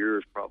next couple of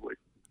years, probably.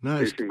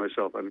 Nice. Basing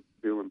myself on New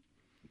Zealand.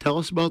 Tell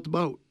us about the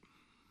boat.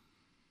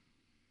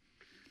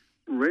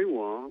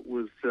 Reiwa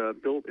was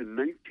built in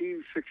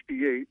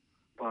 1968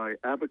 by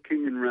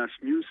Abaking and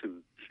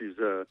Rasmussen. She's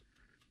a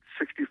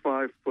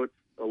 65-foot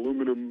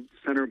aluminum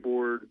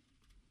centerboard,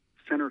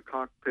 center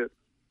cockpit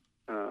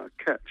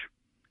ketch.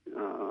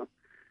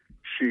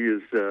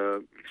 She's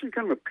kind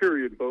of a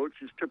period boat.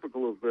 She's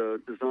typical of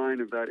the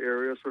design of that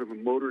area, sort of a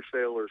motor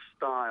sailor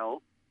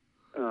style,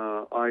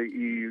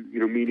 i.e.,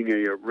 meaning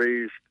a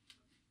raised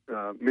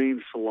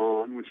main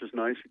salon, which is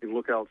nice. You can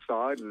look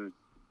outside and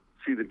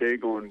see the day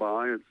going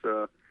by. It's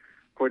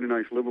quite a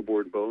nice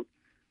liveaboard boat.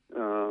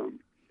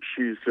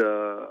 She's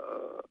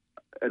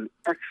an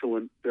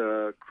excellent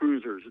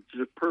cruiser. It's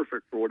just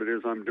perfect for what it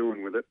is I'm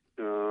doing with it.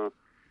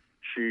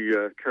 She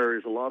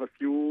carries a lot of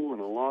fuel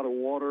and a lot of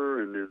water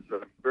and is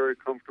a very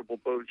comfortable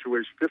boat. She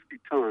weighs 50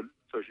 tons,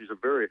 so she's a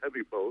very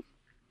heavy boat,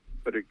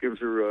 but it gives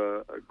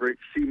her a great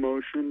sea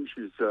motion.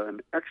 She's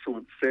an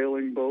excellent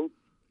sailing boat.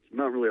 It's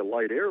not really a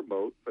light air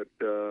boat, but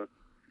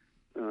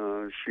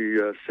she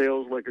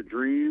sails like a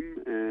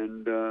dream,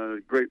 and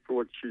great for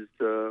what she's,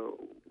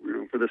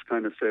 for this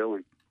kind of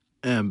sailing.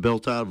 And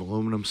built out of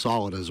aluminum,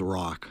 solid as a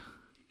rock.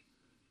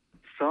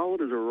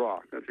 Solid as a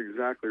rock. That's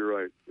exactly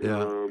right.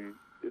 Yeah.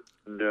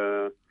 And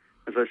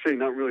as I say,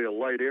 not really a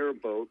light air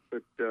boat,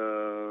 but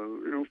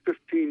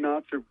 15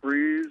 knots of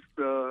breeze.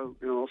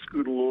 I'll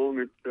scoot along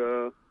at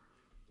 8-9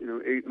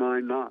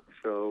 knots.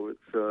 So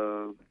it's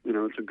a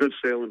good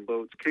sailing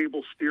boat. It's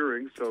cable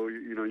steering, so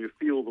you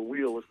feel the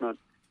wheel. It's not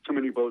so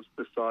many boats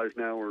this size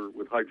now are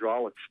with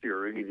hydraulic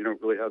steering, and you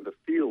don't really have the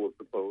feel of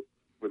the boat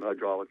with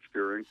hydraulic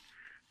steering.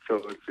 So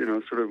it's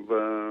sort of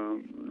the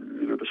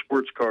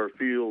sports car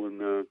feel in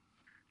the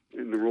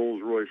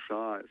Rolls Royce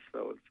size.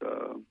 So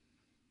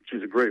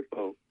she's a great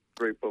boat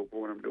for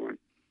what I'm doing.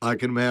 I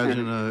can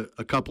imagine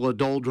a couple of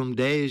doldrum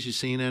days. You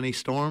seen any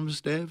storms,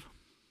 Dave?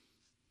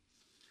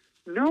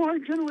 No, I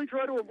generally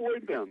try to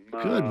avoid them.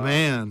 Good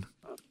man.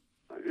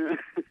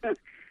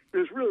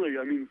 There's really,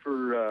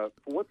 for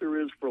what there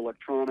is for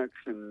electronics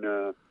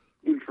and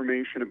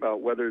information about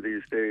weather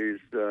these days,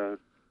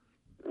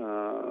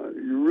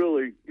 you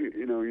really,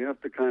 you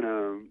have to kind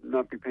of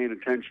not be paying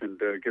attention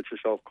to get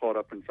yourself caught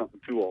up in something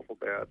too awful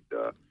bad.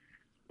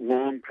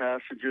 Long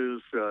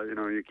passages,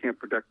 you can't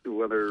predict the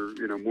weather,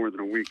 more than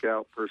a week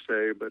out per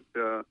se, but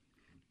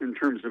in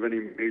terms of any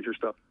major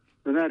stuff.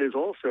 And that is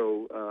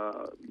also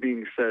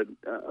being said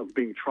of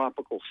being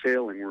tropical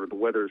sailing, where the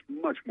weather is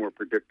much more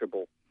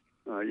predictable.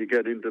 You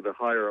get into the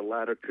higher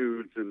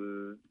latitudes,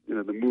 and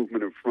the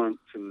movement of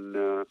fronts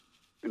and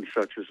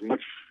such is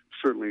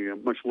certainly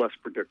much less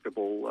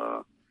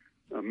predictable.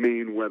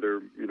 Main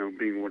weather,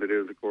 being what it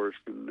is, of course,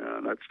 and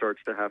that starts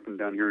to happen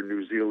down here in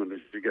New Zealand as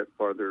you get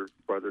farther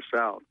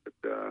south. But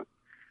the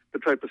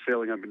type of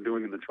sailing I've been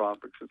doing in the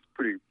tropics, it's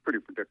pretty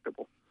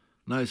predictable.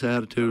 Nice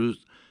attitude.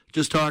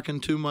 Just talking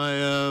to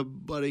my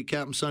buddy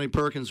Captain Sonny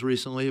Perkins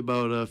recently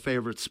about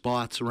favorite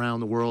spots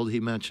around the world. He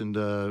mentioned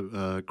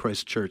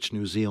Christchurch,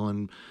 New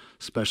Zealand,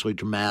 especially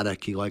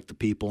dramatic. He liked the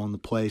people and the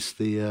place.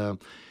 The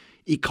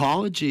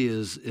ecology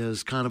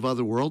is kind of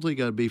otherworldly.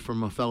 Got to be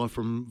from a fellow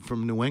from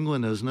New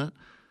England, isn't it?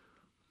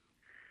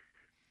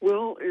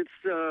 Well, it's.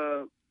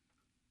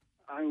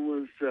 I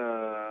was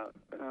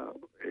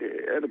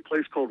at a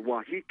place called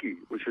Wahiki,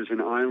 which is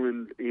an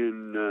island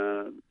in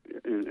the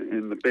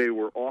bay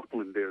where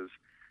Auckland is.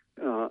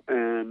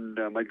 And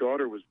my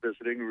daughter was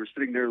visiting. We were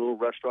sitting there in a little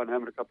restaurant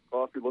having a cup of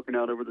coffee, looking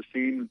out over the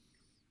scene.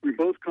 We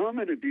both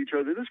commented to each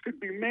other, this could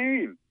be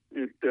Maine.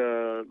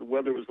 The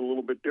weather was a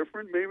little bit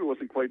different. Maybe it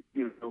wasn't quite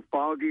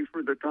foggy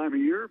for the time of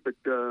year, but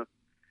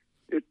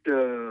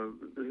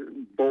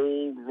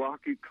bold,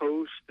 rocky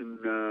coast, and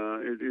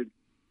it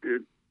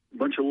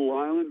bunch of little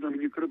islands.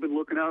 You could have been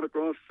looking out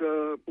across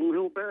Blue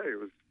Hill Bay. It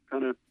was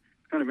kind of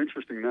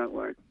interesting that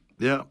way.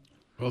 Yeah.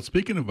 Well,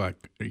 speaking of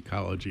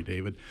ecology,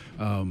 David,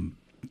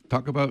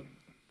 talk about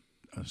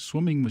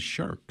swimming with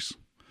sharks.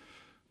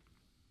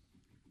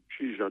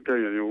 Geez, I'll tell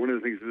you, one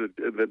of the things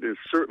that is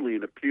certainly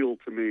an appeal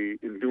to me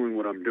in doing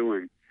what I'm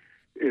doing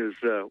is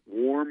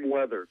warm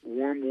weather,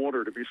 warm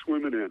water to be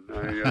swimming in.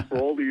 For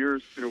all the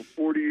years,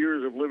 40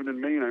 years of living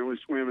in Maine, I only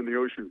swam in the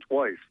ocean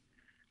twice.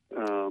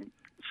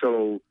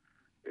 So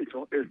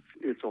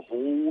it's a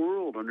whole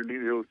world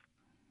underneath.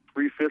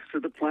 3/5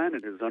 of the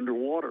planet is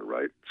underwater,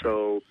 right?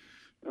 So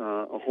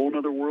a whole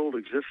other world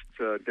exists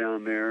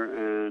down there,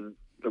 and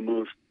the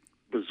most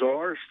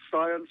bizarre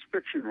science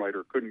fiction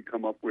writer couldn't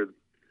come up with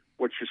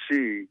what you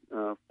see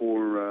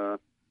for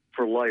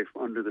life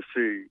under the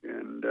sea.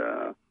 And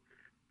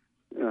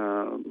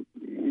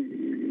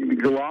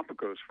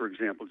Galapagos, for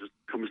example, just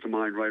comes to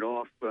mind right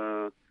off.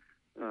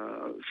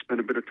 Spent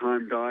a bit of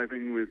time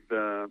diving with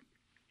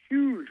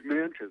huge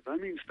mantas. I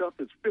mean, stuff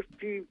that's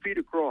 15 feet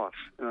across,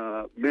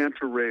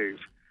 manta rays.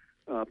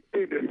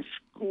 Big a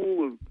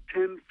school of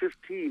 10,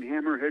 15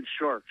 hammerhead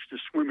sharks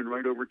just swimming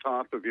right over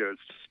top of you.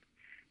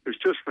 It's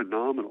just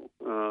phenomenal.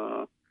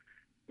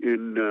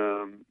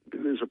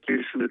 There's a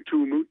place in the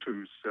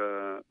Tuamotus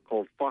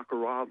called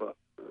Fakarava.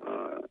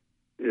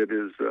 It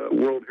is a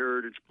World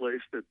Heritage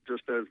place that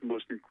just has the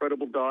most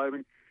incredible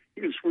diving.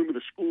 You can swim with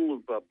a school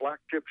of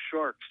black-tipped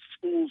sharks,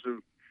 schools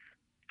of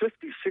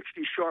 50,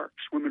 60 sharks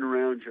swimming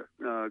around you,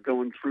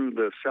 going through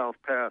the South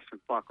Pass in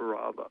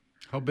Fakarava.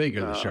 How big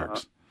are the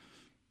sharks?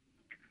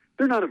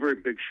 They're not a very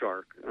big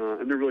shark,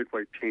 and they're really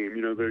quite tame.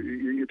 You know,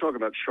 you talk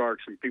about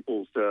sharks, and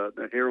people's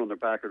the hair on the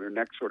back of their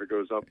neck sort of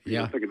goes up.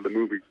 Yeah. You think of the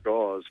movie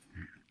Jaws.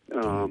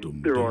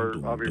 There are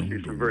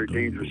obviously some very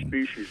dangerous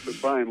species,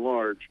 but by and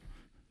large,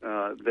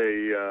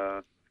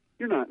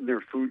 you're not in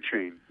their food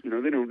chain. You know,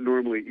 they don't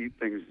normally eat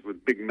things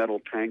with big metal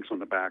tanks on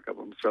the back of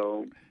them.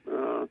 So,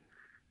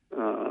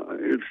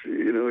 it's,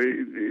 you know,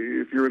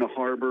 if you're in a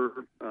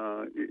harbor,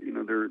 you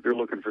know, they're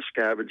looking for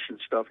scavenge and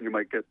stuff, and you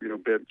might get, you know,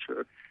 bit.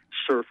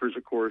 Surfers,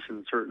 of course,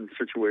 in certain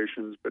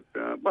situations, but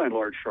by and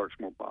large, sharks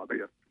won't bother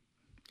you.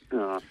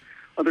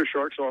 Other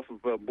sharks off of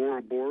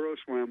Bora Bora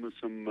swam with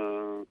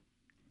some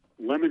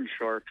lemon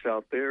sharks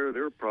out there.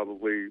 They're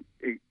probably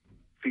 8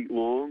 feet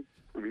long.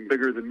 I mean,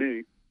 bigger than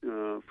me,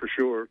 for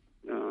sure.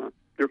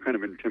 They're kind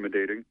of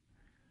intimidating.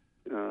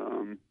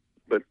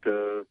 But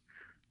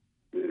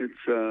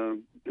it's,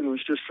 you know,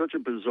 it's just such a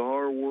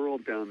bizarre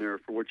world down there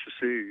for what you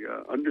see.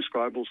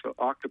 Undescribable. So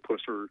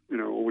octopus are, you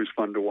know, always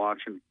fun to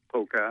watch and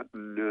poke at.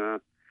 And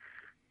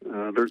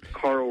their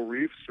coral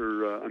reefs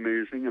are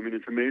amazing. I mean,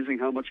 it's amazing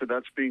how much of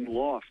that's being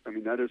lost. I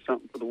mean, that is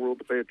something for the world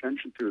to pay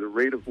attention to. The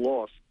rate of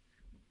loss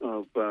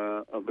of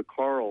the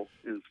coral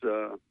is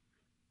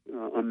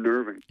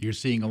unnerving. You're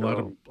seeing a lot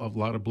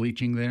of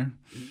bleaching there?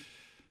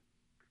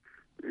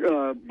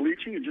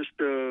 Bleaching and just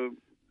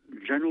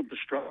general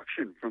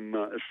destruction from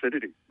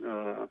acidity.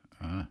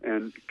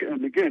 And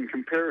again,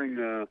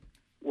 comparing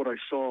what I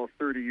saw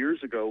 30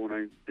 years ago when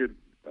I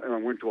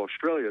went to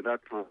Australia that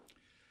time.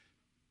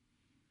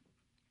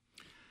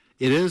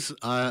 It is.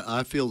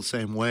 I feel the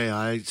same way.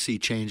 I see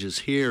changes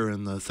here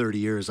in the 30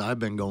 years I've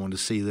been going to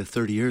see. The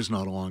 30 years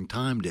not a long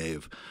time,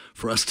 Dave,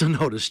 for us to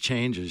notice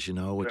changes, you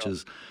know, which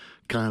is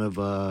kind of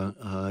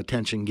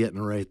attention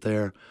getting right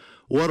there.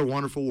 What a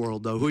wonderful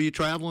world, though. Who are you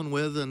traveling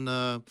with? And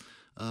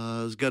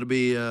it's got to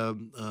be a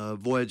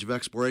voyage of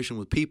exploration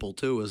with people,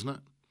 too, isn't it?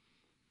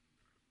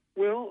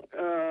 Well,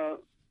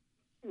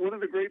 one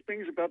of the great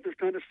things about this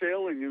kind of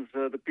sailing is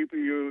the people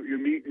you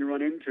meet and you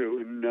run into,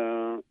 and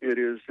it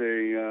is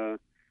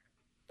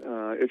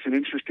it's an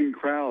interesting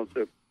crowd.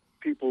 The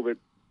people that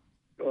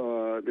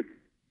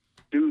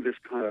do this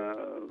kind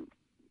of,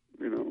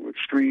 you know,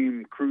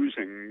 extreme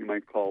cruising, you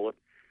might call it.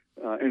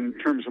 In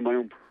terms of my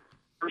own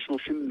personal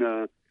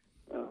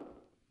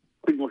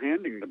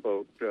single-handing the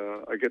boat.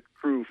 I get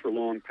crew for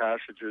long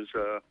passages,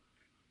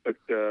 but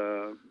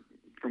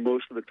for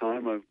most of the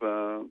time I've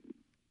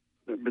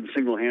been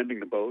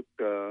single-handing the boat.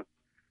 But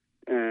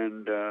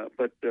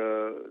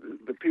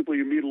the people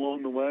you meet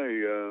along the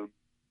way,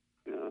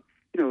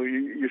 you know,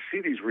 you see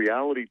these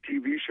reality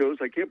TV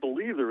shows. I can't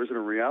believe there isn't a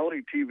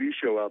reality TV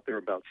show out there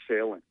about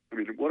sailing. I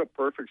mean, what a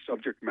perfect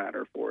subject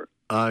matter for it.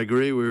 I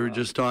agree. We were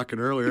just talking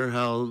earlier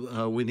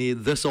how we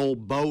need this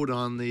old boat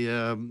on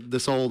the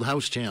this old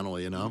house channel,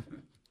 you know?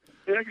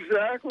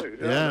 Exactly.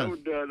 Yeah,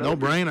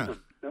 no-brainer.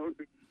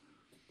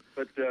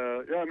 But,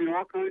 yeah, I mean,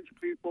 all kinds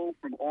of people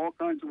from all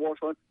kinds of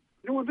walks of life.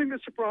 You know, one thing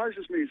that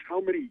surprises me is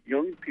how many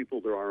young people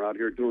there are out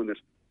here doing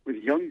this with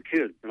young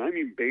kids, and I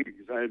mean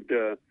babies. I had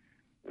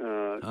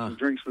some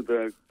drinks with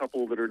a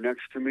couple that are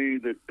next to me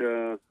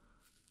that,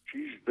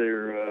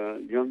 their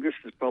youngest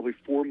is probably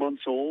 4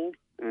 months old,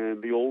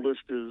 and the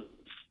oldest is,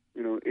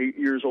 you know, 8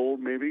 years old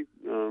maybe.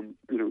 You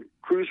know,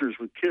 cruisers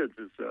with kids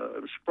is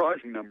a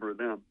surprising number of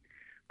them.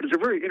 But it's a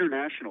very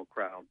international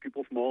crowd,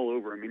 people from all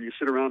over. I mean, you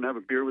sit around and have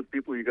a beer with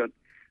people, you got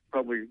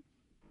probably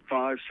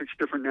 5, 6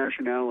 different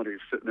nationalities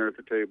sitting there at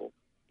the table.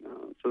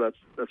 So that's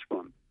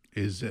fun.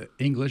 Is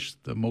English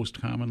the most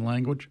common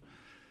language?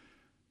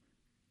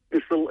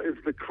 It's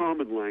the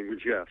common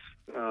language, yes.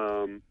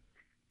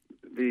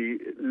 The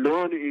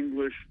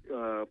non-English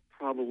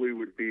probably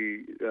would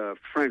be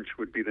French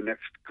would be the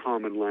next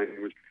common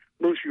language.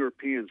 Most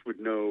Europeans would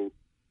know.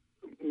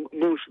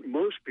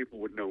 Most people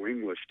would know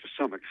English to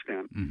some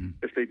extent. Mm-hmm.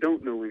 If they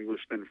don't know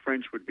English, then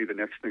French would be the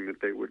next thing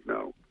that they would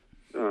know.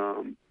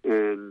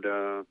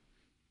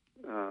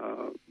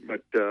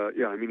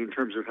 Yeah, I mean, in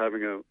terms of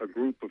having a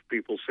group of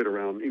people sit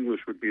around,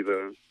 English would be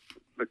the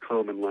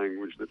common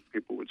language that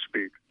people would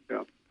speak.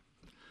 Yeah.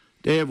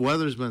 Dave,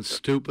 weather's been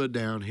stupid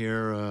down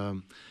here.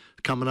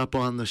 Coming up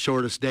on the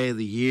shortest day of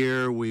the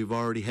year, we've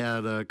already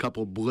had a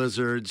couple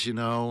blizzards, you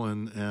know,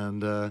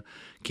 and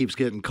keeps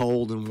getting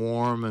cold and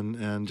warm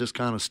and just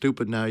kind of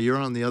stupid. Now you're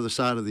on the other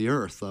side of the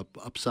earth,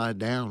 upside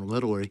down,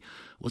 literally.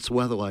 What's the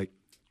weather like?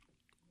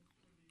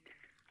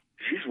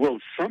 Geez, well,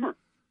 it's summer.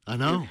 I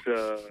know.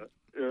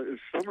 is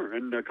summer,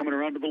 and coming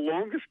around to the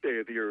longest day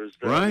of the year is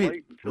Right,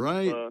 light until,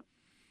 right.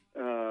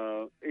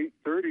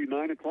 8:30,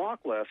 9 o'clock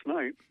last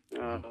night.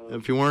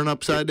 If you weren't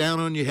upside down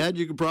on your head,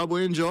 you could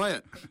probably enjoy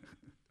it.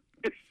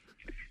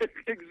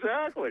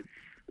 Exactly.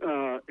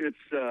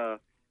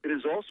 It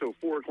is also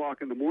 4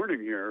 o'clock in the morning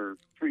here, or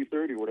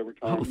 3:30, whatever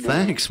time. Oh,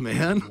 thanks,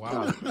 man.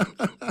 Wow.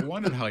 I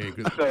wondered how you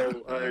could.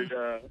 So I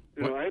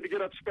had to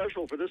get up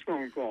special for this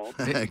phone call.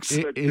 Thanks.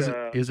 But, Is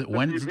it but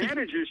Wednesday? The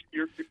advantage is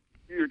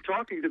you're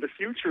talking to the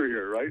future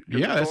here, right?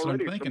 'Cause Yeah, it's that's what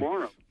I'm already thinking.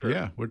 tomorrow.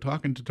 Yeah, we're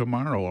talking to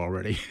tomorrow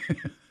already.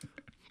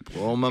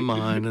 Blow my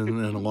mind in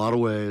a lot of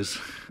ways.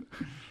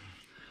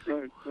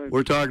 Right.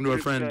 We're talking to our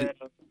It's, friend.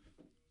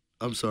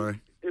 I'm sorry.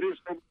 It is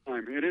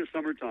summertime. It is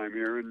summertime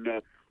here,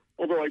 and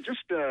although I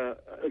just,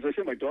 as I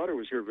said, my daughter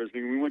was here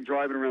visiting. We went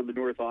driving around the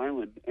North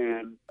Island,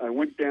 and I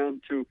went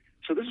down to.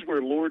 So this is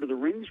where Lord of the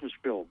Rings was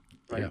filmed,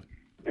 right? Yeah.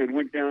 And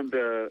went down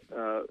to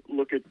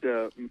look at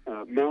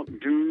Mount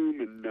Doom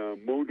and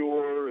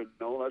Mordor and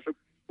all that. So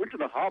went to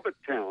the Hobbit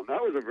town.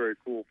 That was a very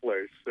cool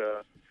place.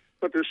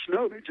 But there's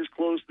snow. They just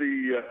closed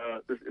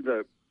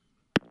the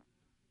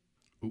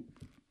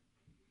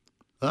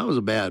That was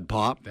a bad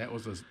pop. That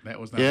was not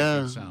a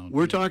Yeah, good sound.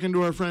 we're Yeah. talking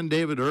to our friend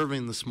David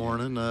Irving this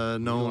morning,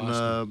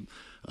 known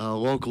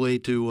locally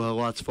to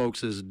lots of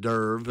folks as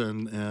Derv,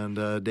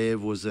 and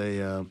Dave was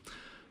a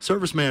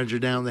service manager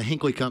down the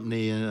Hinckley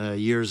Company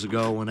years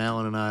ago when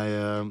Alan and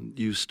I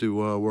used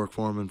to work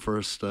for him and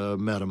first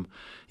met him,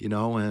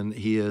 and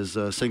he is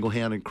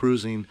single-handed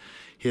cruising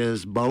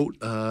his boat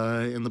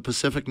in the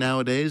Pacific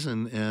nowadays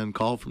and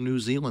called from New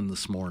Zealand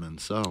this morning.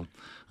 So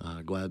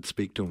glad to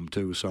speak to him,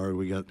 too. Sorry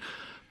we got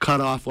cut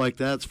off like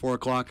that. It's 4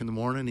 o'clock in the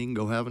morning. He can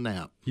go have a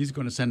nap. He's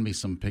going to send me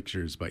some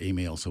pictures by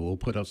email, so we'll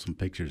put up some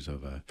pictures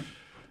of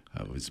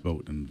his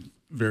boat and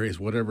various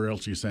whatever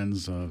else he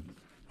sends on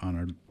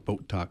our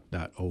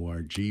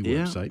boattalk.org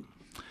website.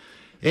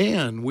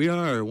 And we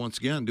are, once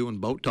again, doing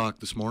Boat Talk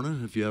this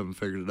morning, if you haven't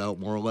figured it out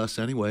more or less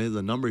anyway.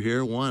 The number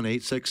here,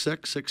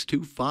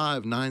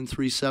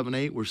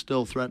 1-866-625-9378. We're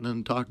still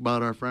threatening to talk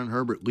about our friend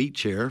Herbert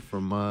Leach here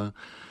from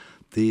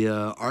the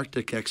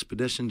Arctic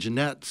Expedition.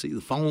 Jeanette, see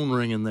the phone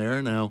ringing there.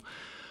 Now,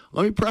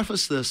 let me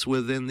preface this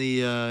with in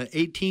the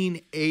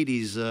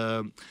 1880s,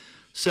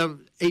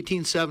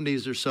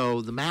 1870s or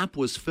so, the map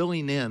was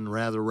filling in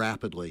rather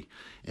rapidly,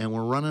 and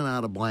we're running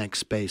out of blank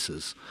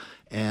spaces.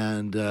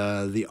 And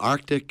the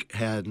Arctic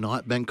had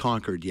not been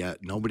conquered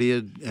yet. Nobody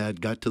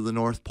had got to the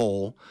North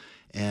Pole,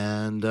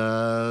 and there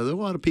were a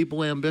lot of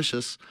people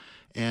ambitious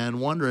and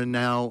wondering.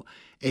 Now,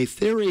 a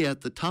theory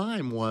at the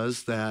time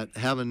was that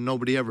having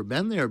nobody ever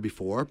been there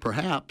before,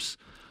 perhaps,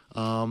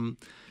 what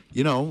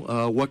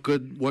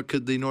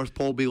could the North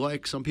Pole be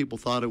like? Some people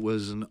thought it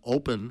was an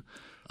open,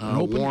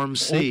 warm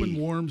sea. Open,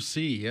 warm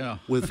sea, yeah.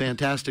 With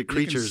fantastic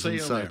creatures and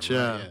such,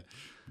 there, right, yeah.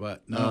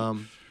 But no.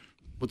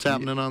 What's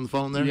happening on the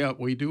phone there? Yeah,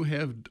 we do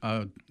have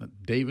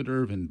David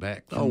Irvin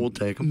back from we'll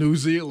take him. New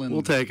Zealand.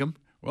 We'll take him.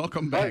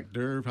 Welcome back,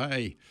 Derv.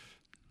 Hi.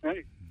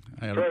 Hey,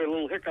 sorry, a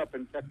little hiccup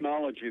in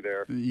technology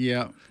there.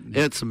 Yeah.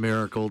 It's a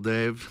miracle,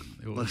 Dave.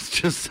 Let's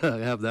just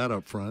have that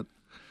up front.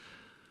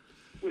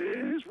 Well,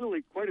 it is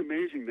really quite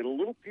amazing that a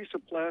little piece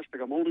of plastic,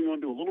 I'm holding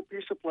on to a little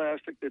piece of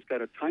plastic that's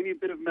got a tiny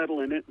bit of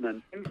metal in it and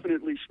an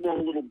infinitely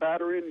small little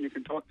battery, and you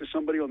can talk to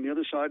somebody on the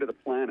other side of the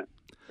planet.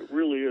 It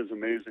really is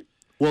amazing.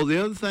 Well,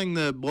 the other thing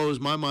that blows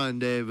my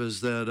mind, Dave,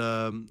 is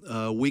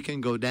that we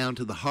can go down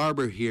to the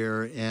harbor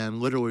here, and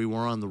literally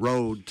we're on the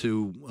road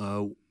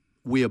to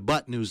we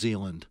abut New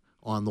Zealand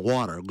on the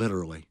water,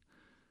 literally.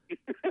 I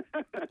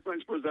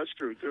suppose that's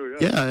true too.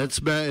 Yeah. Yeah,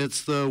 it's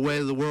the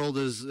way the world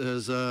has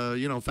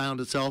found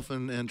itself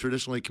and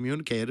traditionally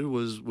communicated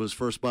was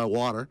first by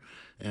water,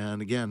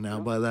 and again now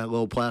by that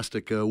little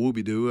plastic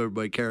whoopie-doo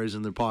everybody carries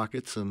in their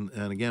pockets, and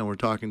again we're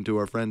talking to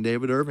our friend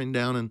David Irving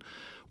down in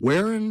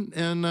where in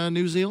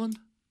New Zealand.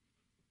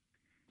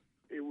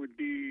 It would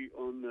be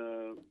on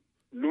the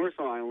North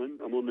Island.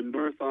 I'm on the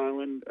North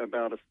Island,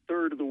 about a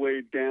third of the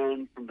way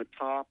down from the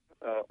top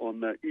on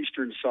the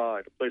eastern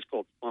side, a place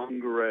called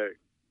Whangarei.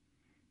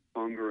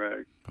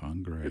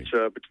 It's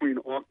between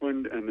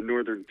Auckland and the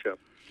northern tip.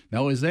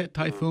 Now, is that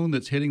typhoon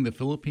that's hitting the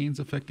Philippines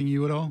affecting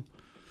you at all?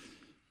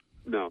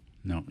 No.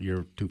 No,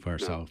 you're too far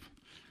south.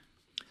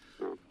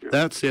 No, yeah.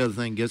 That's the other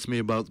thing gets me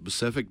about the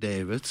Pacific,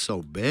 Dave. It's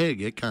so big,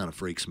 it kind of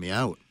freaks me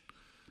out.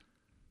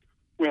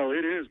 Well,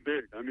 it is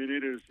big. I mean,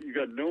 it is. You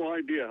got no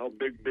idea how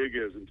big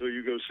is until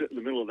you go sit in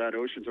the middle of that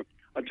ocean. So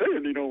I'll tell you,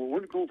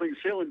 one cool thing,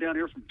 sailing down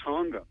here from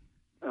Tonga,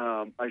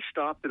 I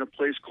stopped at a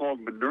place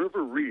called Minerva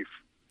Reef.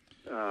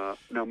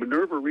 Now,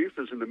 Minerva Reef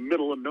is in the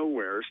middle of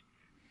nowhere,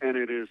 and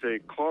it is a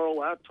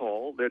coral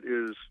atoll that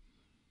is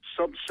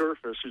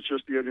subsurface. It's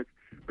just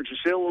but you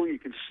sail along, you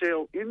can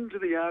sail into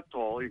the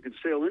atoll, you can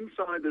sail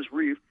inside this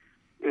reef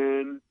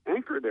and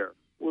anchor there.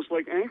 Well, it's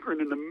like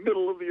anchoring in the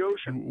middle of the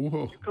ocean.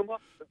 Whoa. You come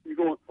up, you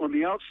go on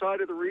the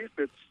outside of the reef,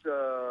 it's,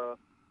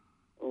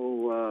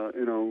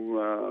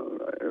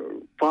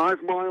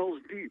 5 miles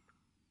deep.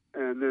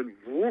 And then,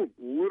 whoop,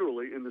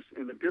 literally, in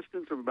the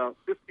distance of about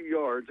 50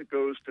 yards, it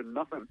goes to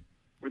nothing.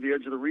 where the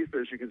edge of the reef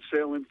is. You can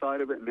sail inside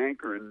of it and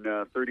anchor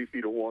in 30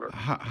 feet of water.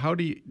 How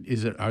do you?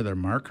 Are there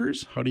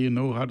markers? How do you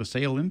know how to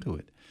sail into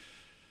it?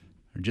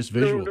 Or just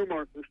visual? No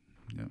markers.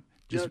 Yeah.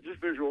 Just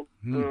visual.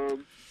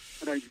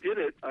 And I did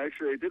it. I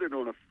did it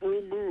on a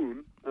full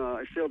moon.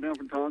 I sailed down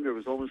from Tonga. It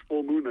was almost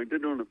full moon. I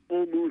did it on a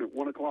full moon at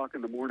 1 o'clock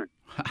in the morning.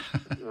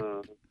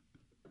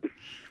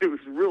 It was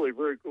really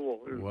very cool.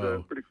 It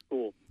was pretty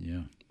cool.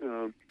 Yeah.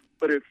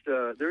 But it's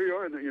there you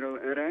are,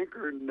 at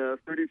anchor in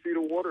 30 feet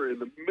of water in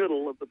the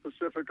middle of the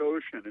Pacific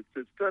Ocean.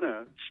 It's kind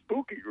of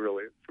spooky,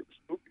 really. It's sort of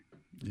spooky.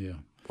 Yeah.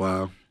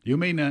 Wow. You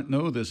may not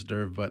know this,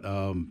 Derv, but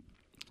a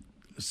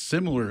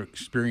similar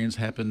experience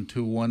happened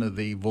to one of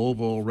the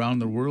Volvo Around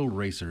the World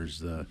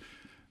racers.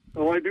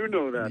 Oh, I do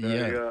know that.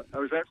 Yeah. I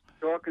was actually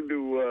talking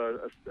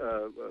to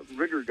a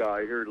rigger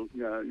guy here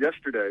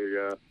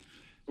yesterday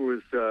who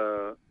was,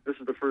 this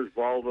is the first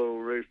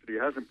Volvo race that he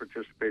hasn't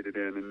participated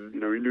in, and,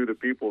 he knew the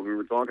people, and we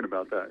were talking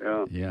about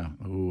that, Yeah,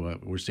 who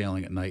were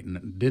sailing at night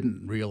and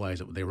didn't realize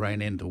it. They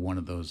ran into one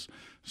of those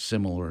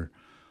similar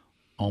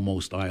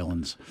almost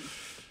islands.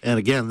 And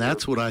again,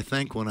 that's what I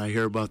think when I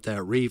hear about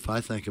that reef.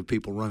 I think of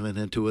people running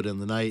into it in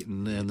the night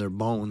and their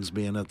bones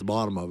being at the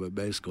bottom of it.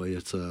 Basically,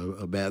 it's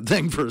a bad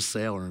thing for a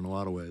sailor in a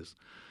lot of ways.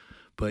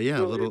 But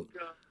yeah,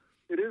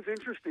 it is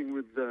interesting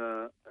with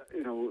you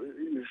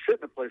sit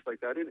in a place like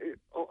that.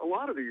 A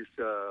lot of these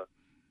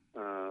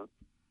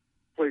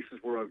places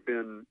where I've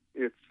been,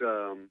 it's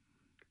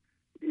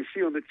you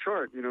see on the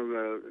chart,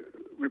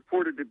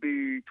 reported to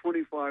be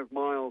 25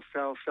 miles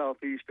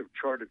southeast of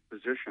charted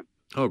position.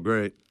 Oh,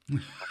 great.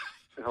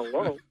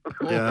 Hello.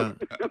 Yeah.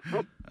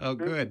 Oh,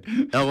 good.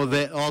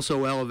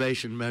 Also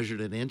elevation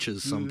measured in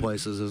inches some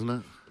places, isn't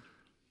it?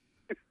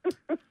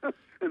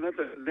 And that's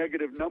a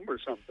negative number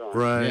sometimes.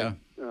 Right. Yeah.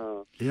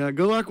 Yeah,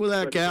 good luck with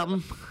that,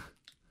 Captain.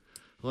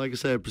 Like I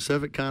said,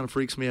 Pacific kind of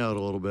freaks me out a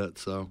little bit,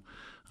 so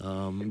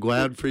I'm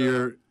glad for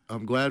your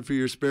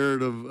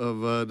spirit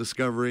of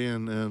discovery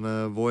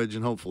and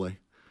voyaging, hopefully.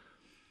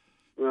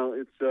 Well,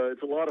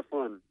 it's a lot of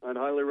fun. I'd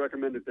highly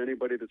recommend it to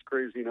anybody that's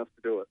crazy enough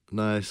to do it.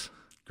 Nice.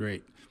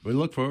 Great. We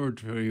look forward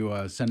to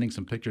you sending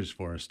some pictures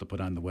for us to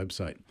put on the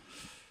website.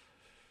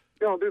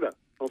 Yeah, I'll do that.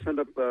 I'll send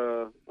up.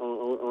 I'll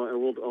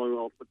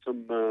put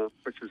some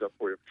pictures up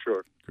for you for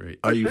sure. Great.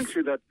 I sent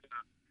you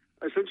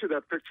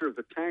that picture of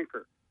the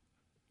tanker.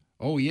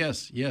 Oh,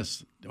 yes.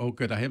 Oh,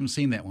 good. I haven't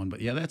seen that one,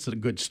 but yeah, that's a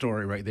good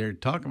story right there.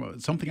 Talking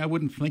about something I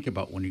wouldn't think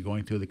about when you're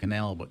going through the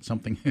canal, but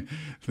something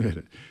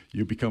that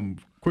you become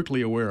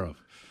quickly aware of.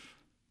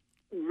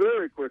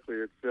 Very quickly.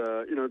 It's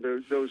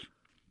those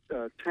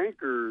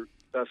tanker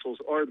vessels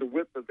are the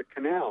width of the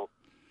canal.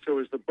 So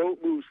as the boat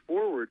moves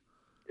forward,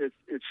 it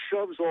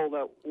shoves all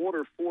that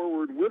water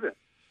forward with it.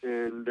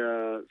 And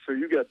so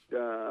you get,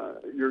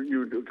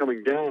 you're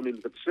coming down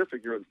into the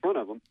Pacific, you're in front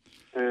of them.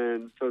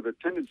 And so the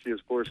tendency,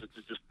 of course, is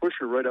to just push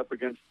her right up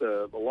against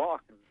the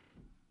lock. And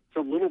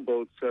some little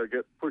boats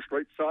get pushed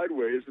right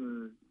sideways,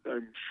 and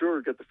I'm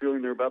sure get the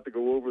feeling they're about to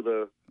go over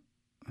the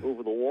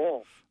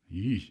wall.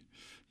 Yee.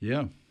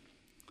 Yeah.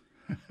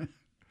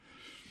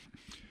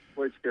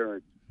 Quite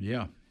scary.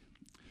 Yeah.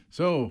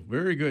 So,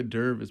 very good,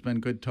 Derv. It's been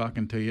good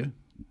talking to you.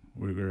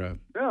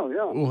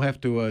 We'll have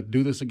to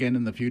do this again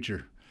in the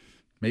future.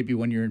 Maybe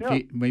when you're in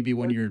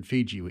you're in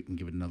Fiji, we can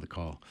give it another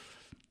call.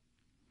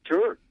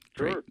 Sure.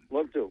 Great.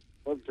 Love to.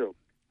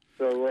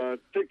 So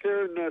take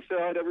care and say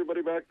hi to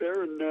everybody back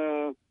there. And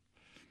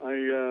I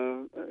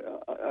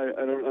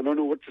don't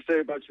know what to say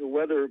about your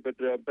weather, but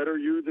better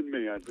you than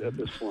me at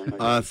this point.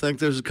 I think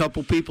there's a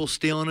couple people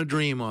stealing a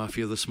dream off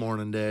you this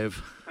morning,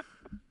 Dave.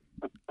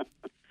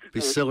 Be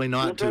silly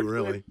not to,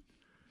 really.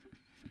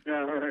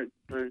 Yeah. All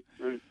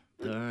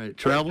right.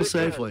 Travel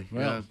safely.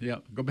 Well, yeah.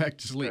 Go back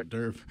to sleep,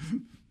 Derv.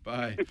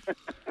 Bye.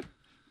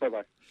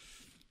 Bye-bye.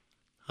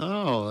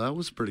 Oh, that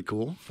was pretty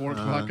cool. 4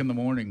 o'clock in the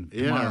morning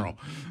tomorrow.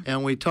 Yeah.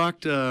 And we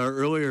talked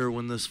earlier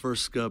when this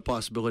first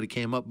possibility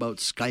came up about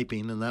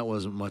Skyping, and that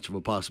wasn't much of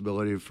a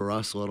possibility for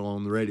us, let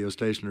alone the radio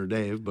station or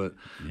Dave. But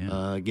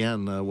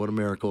again, what a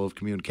miracle of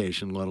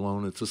communication, let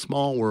alone it's a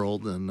small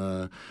world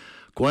and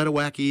quite a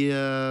wacky,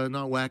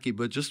 not wacky,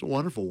 but just a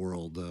wonderful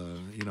world,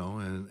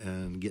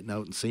 and getting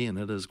out and seeing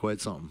it is quite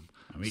something.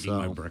 I'm eating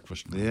my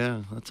breakfast now.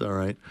 Yeah, that's all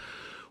right.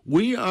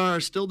 We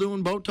are still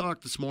doing boat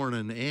talk this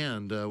morning,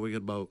 and we got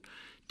about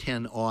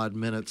 10 odd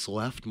minutes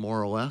left,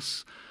 more or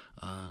less.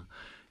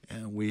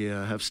 And we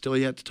have still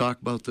yet to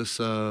talk about this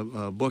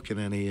book in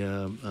any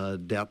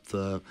depth.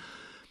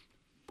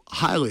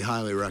 Highly,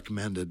 highly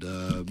recommended.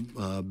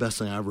 Best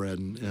thing I've read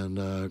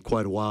in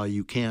quite a while.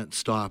 You can't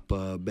stop,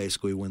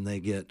 basically, when they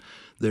get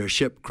their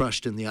ship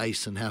crushed in the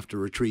ice and have to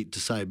retreat to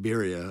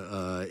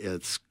Siberia.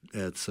 It's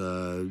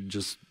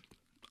just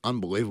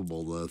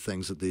unbelievable, the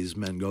things that these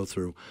men go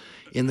through.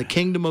 In the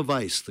Kingdom of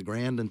Ice, the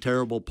grand and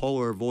terrible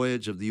polar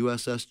voyage of the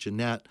USS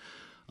Jeannette.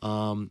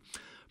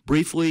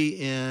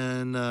 Briefly,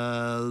 in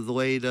the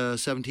late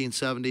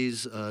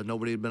 1770s,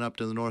 nobody had been up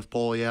to the North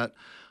Pole yet.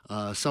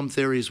 Some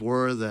theories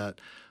were that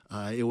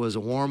It was a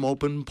warm,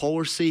 open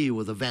polar sea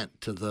with a vent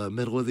to the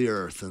middle of the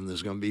earth, and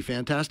there's going to be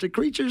fantastic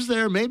creatures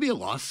there, maybe a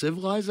lost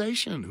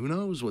civilization. Who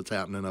knows what's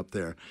happening up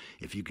there?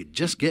 If you could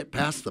just get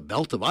past the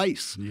belt of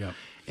ice. Yeah.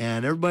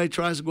 And everybody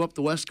tries to go up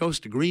the west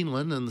coast of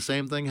Greenland, and the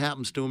same thing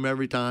happens to them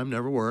every time,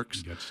 never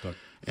works. Get stuck.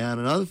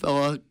 And another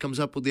fella comes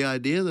up with the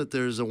idea that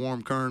there's a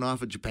warm current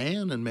off of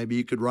Japan, and maybe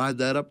you could ride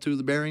that up through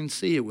the Bering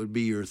Sea. It would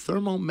be your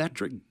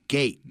thermometric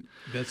gate.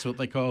 That's what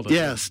they called it.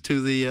 Yes, to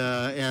the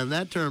and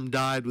that term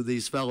died with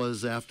these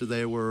fellas after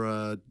they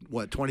were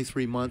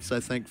 23 months, I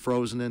think,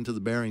 frozen into the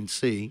Bering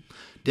Sea.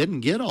 Didn't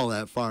get all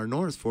that far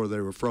north before they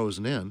were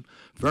frozen in.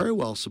 Very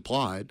well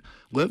supplied.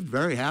 Lived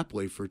very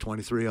happily for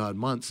 23 odd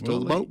months till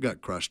the boat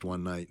got crushed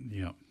one night.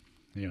 Yeah.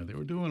 Yeah, they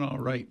were doing all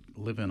right,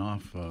 living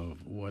off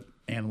of what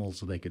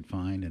animals they could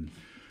find and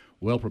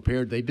well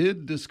prepared. They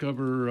did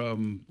discover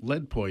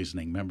lead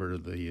poisoning. Remember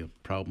the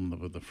problem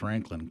with the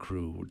Franklin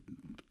crew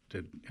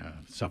that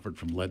suffered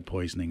from lead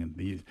poisoning, and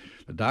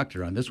the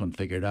doctor on this one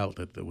figured out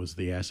that it was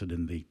the acid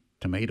in the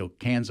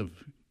cans of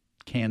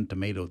canned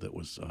tomato that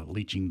was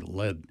leaching the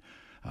lead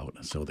out.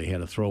 So they had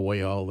to throw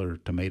away all their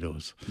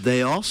tomatoes.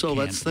 They also,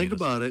 let's think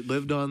about it,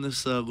 lived on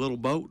this little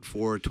boat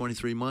for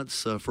 23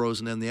 months,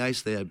 frozen in the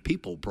ice. They had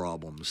people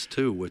problems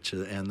too,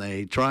 and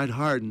they tried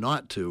hard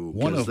not to.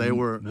 One of them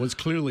was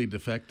clearly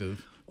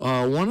defective.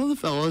 One of the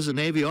fellows, a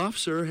Navy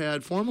officer,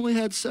 had formerly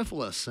had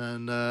syphilis,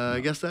 and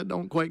I guess that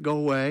don't quite go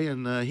away.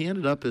 And he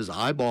ended up, his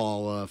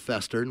eyeball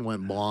festered and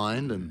went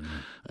blind,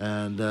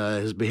 and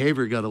his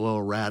behavior got a little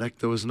erratic.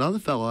 There was another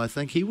fellow, I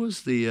think he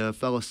was the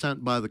fellow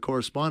sent by the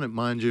correspondent.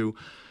 Mind you,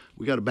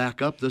 we got to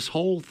back up. This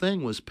whole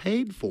thing was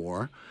paid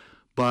for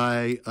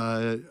by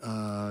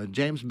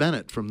James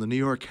Bennett from the New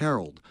York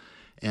Herald,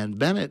 and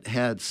Bennett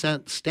had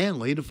sent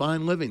Stanley to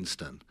find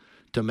Livingston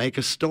to make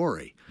a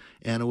story.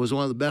 And it was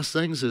one of the best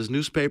things his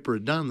newspaper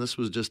had done. This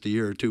was just a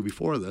year or two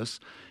before this.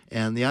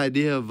 And the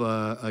idea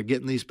of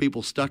getting these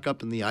people stuck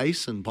up in the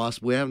ice and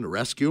possibly having to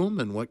rescue them,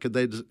 and what could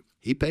they do?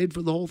 He paid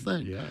for the whole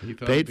thing. Yeah, he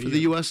paid for the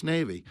U.S.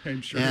 Navy.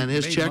 Sure and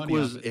his check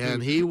was,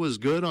 and he was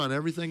good on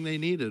everything they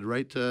needed,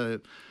 right?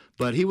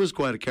 But he was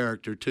quite a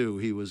character, too.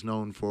 He was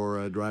known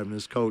for driving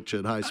his coach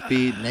at high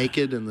speed,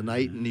 naked in the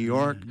night in New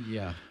York.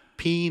 Yeah.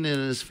 Peeing in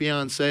his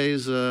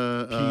fiancee's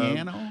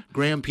piano?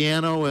 grand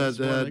piano. That's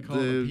what they call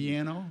the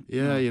piano?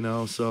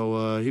 Yeah,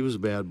 so he was a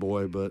bad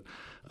boy, but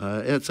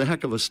it's a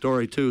heck of a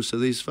story, too. So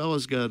these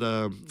fellas got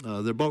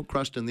their boat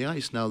crushed in the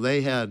ice. Now,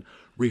 they had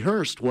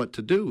rehearsed what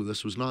to do.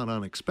 This was not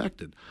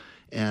unexpected.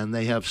 And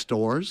they have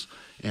stores,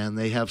 and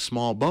they have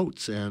small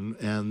boats,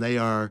 and they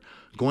are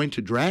going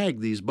to drag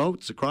these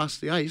boats across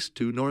the ice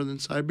to northern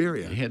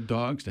Siberia. They had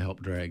dogs to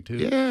help drag, too.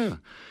 Yeah.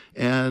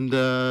 And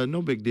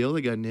no big deal.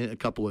 They got a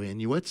couple of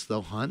Inuits.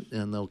 They'll hunt,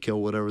 and they'll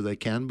kill whatever they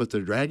can, but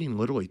they're dragging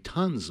literally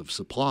tons of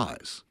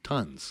supplies,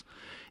 tons,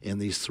 in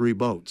these three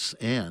boats.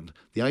 And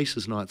the ice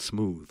is not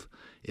smooth.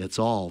 It's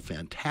all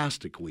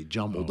fantastically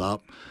jumbled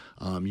up.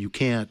 You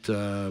can't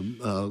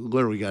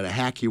literally got to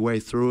hack your way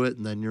through it,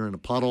 and then you're in a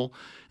puddle,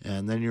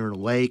 and then you're in a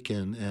lake,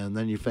 and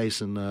then you're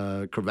facing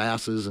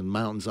crevasses and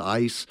mountains of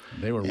ice.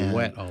 They were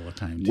wet all the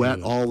time, too.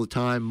 Wet all the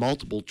time,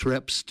 multiple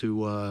trips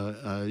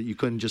to, you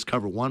couldn't just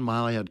cover 1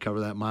 mile. You had to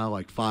cover that mile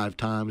like 5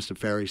 times to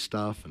ferry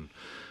stuff, and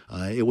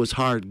it was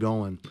hard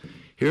going.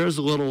 Here's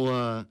a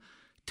little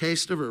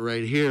taste of it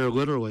right here,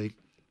 literally,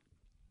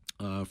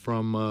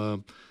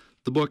 from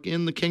the book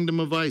In the Kingdom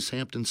of Ice,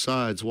 Hampton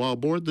Sides. While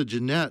aboard the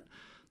Jeannette,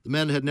 the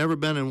men had never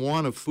been in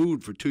want of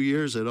food for 2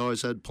 years. They'd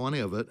always had plenty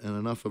of it and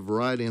enough of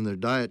variety in their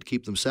diet to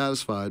keep them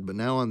satisfied. But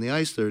now on the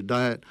ice, their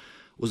diet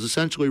was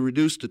essentially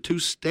reduced to 2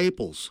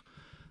 staples.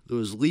 There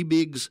was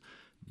Liebig's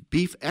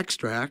beef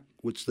extract,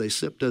 which they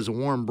sipped as a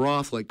warm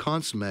broth like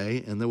consomme,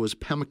 and there was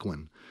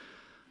pemmican,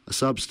 a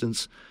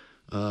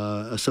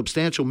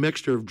substantial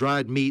mixture of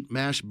dried meat,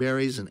 mashed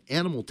berries, and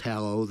animal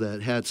tallow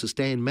that had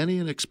sustained many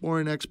an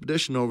exploring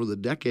expedition over the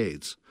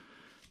decades.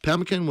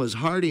 Pemmican was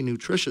hearty,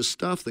 nutritious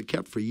stuff that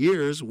kept for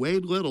years,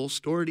 weighed little,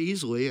 stored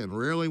easily, and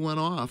rarely went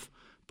off,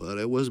 but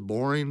it was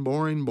boring.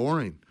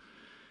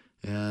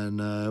 And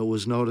it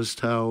was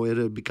noticed how it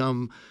had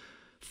become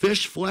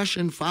fish, flesh,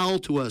 and foul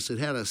to us. It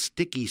had a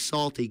sticky,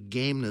 salty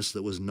gameness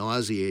that was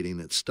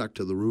nauseating. It stuck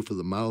to the roof of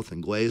the mouth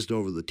and glazed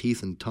over the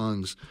teeth and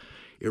tongues.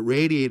 It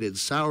radiated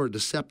sour,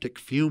 deceptic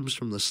fumes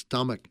from the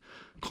stomach,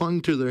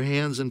 clung to their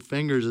hands and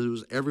fingers. It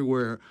was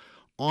everywhere.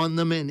 On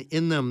them and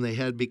in them, they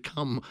had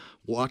become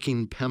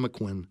walking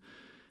pemmican.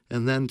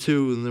 And then,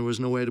 too, and there was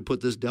no way to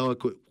put this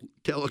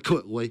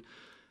delicately,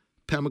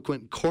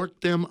 pemmican corked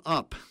them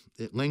up.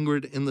 It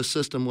lingered in the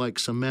system like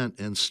cement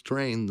and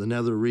strained the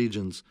nether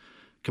regions.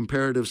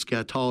 Comparative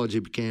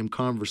scatology became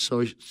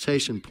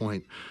conversation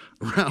point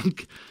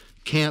around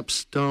camp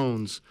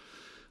stoves.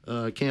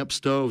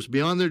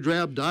 Beyond their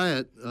drab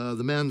diet,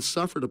 the men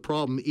suffered a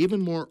problem even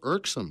more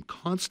irksome,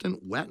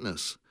 constant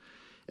wetness.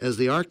 As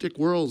the Arctic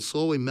world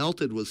slowly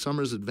melted with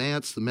summer's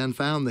advance, the men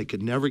found they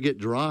could never get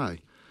dry.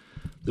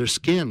 Their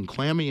skin,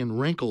 clammy and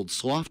wrinkled,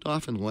 sloughed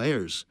off in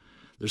layers.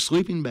 Their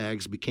sleeping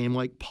bags became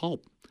like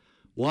pulp.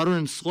 Water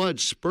and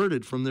sludge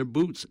spurted from their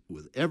boots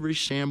with every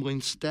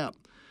shambling step.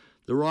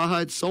 The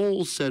rawhide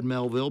soles, said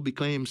Melville,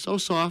 became so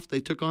soft they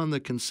took on the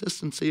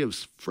consistency of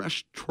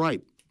fresh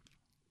tripe.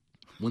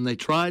 When they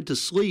tried to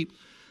sleep,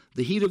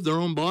 the heat of their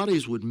own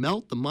bodies would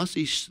melt the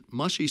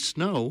mushy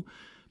snow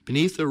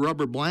beneath their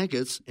rubber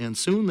blankets, and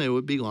soon they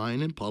would be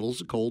lying in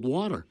puddles of cold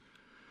water.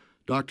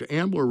 Dr.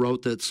 Ambler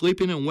wrote that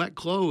sleeping in wet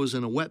clothes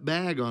in a wet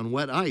bag on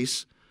wet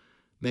ice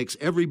makes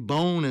every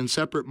bone and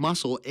separate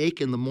muscle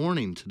ache in the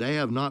morning. Today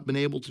I've not been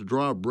able to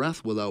draw a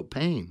breath without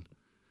pain.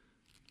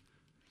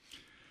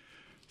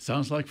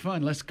 Sounds like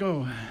fun. Let's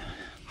go.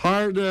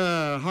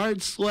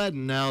 Hard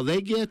sledding. Now they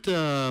get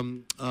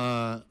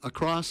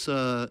across.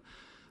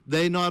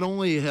 They not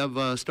only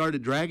have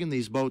started dragging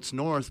these boats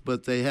north,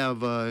 but they have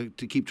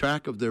to keep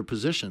track of their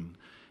position.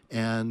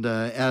 And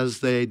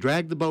as they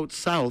drag the boats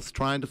south,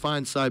 trying to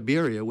find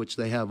Siberia, which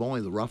they have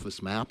only the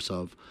roughest maps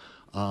of,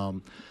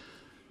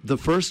 the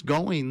first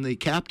going, the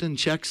captain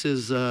checks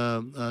his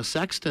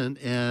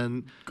sextant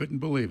and couldn't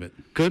believe it.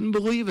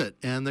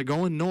 And they're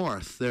going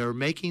north. They're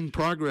making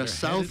progress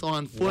south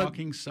on foot,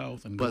 walking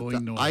south and but going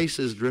the north. ice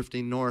is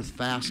drifting north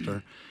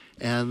faster.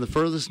 And the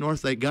furthest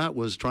north they got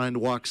was trying to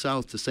walk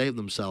south to save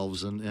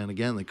themselves. And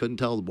again, they couldn't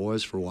tell the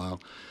boys for a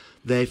while.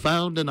 They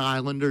found an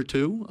island or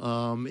two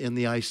in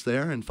the ice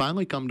there and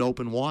finally come to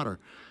open water.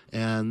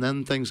 And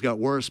then things got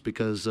worse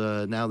because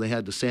now they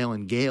had to sail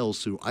in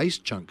gales through ice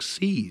chunk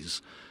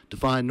seas to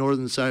find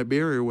northern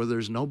Siberia where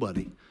there's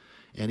nobody.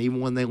 And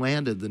even when they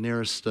landed, the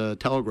nearest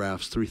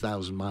telegraph's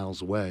 3,000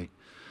 miles away.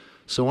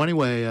 So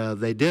anyway,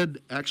 they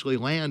did actually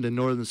land in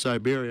northern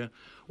Siberia.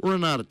 We're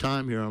running out of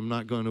time here. I'm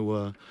not going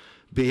to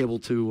be able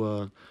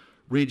to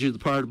read you the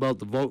part about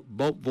the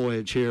boat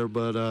voyage here,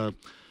 but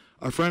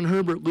our friend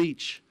Herbert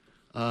Leach,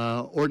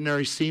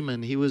 ordinary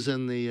seaman, he was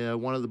in the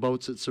one of the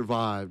boats that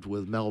survived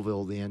with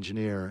Melville, the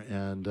engineer,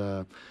 and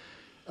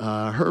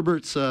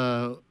Herbert's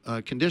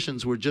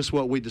conditions were just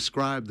what we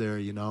described there,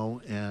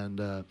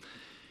 and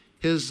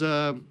his,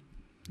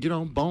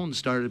 bones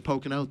started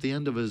poking out the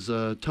end of his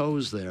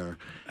toes there.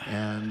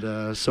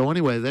 And so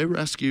anyway, they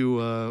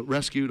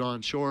rescued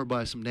on shore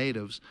by some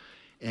natives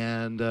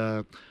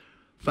and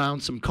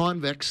found some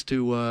convicts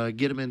to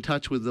get him in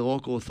touch with the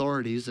local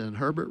authorities. And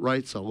Herbert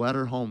writes a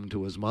letter home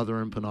to his mother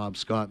in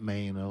Penobscot,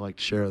 Maine. I'd like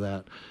to share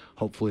that.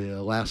 Hopefully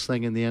last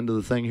thing in the end of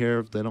the thing here,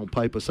 if they don't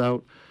pipe us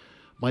out.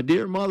 My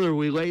dear mother,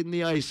 we laid in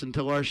the ice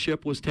until our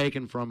ship was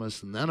taken from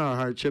us, and then our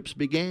hardships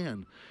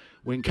began.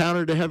 We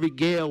encountered a heavy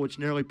gale which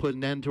nearly put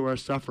an end to our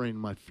suffering.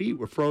 My feet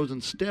were frozen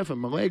stiff, and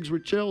my legs were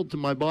chilled to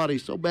my body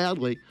so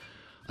badly,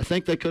 I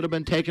think they could have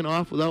been taken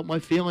off without my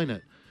feeling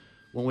it.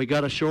 When we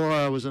got ashore,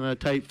 I was in a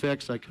tight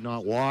fix. I could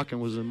not walk and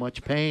was in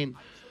much pain.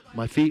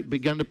 My feet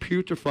began to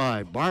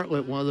putrefy.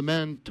 Bartlett, one of the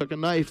men, took a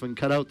knife and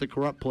cut out the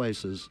corrupt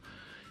places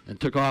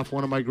and took off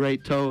one of my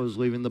great toes,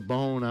 leaving the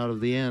bone out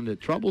of the end. It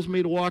troubles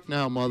me to walk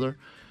now, Mother,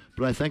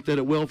 but I think that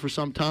it will for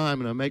some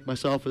time, and I make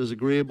myself as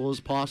agreeable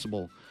as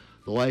possible.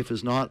 The life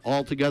is not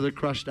altogether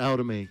crushed out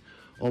of me.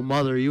 Oh,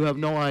 Mother, you have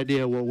no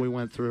idea what we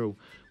went through.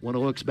 When it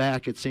looks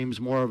back, it seems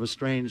more of a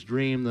strange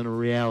dream than a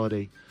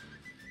reality.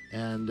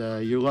 And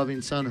your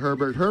loving son,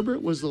 Herbert.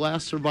 Herbert was the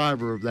last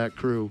survivor of that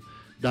crew.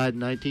 Died in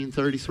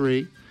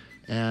 1933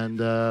 and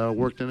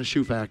worked in a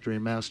shoe factory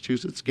in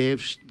Massachusetts.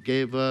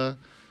 Gave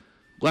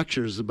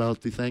lectures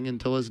about the thing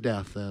until his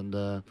death.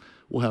 And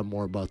we'll have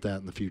more about that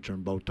in the future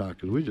in Boat Talk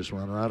because we just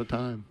run out of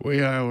time.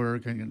 We're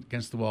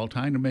against the wall.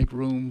 Time to make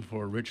room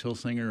for Rich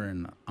Hilsinger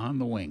and On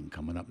the Wing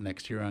coming up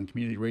next here on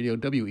Community Radio,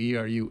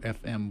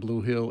 WERU-FM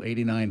Blue Hill,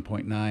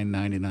 89.9,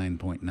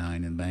 99.9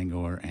 in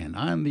Bangor, and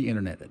on the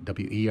internet at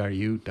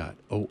weru.org.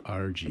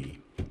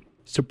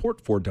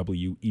 Support for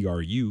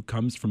WERU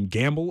comes from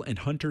Gamble and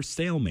Hunter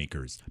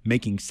Sailmakers,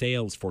 making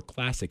sails for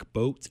classic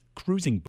boats, cruising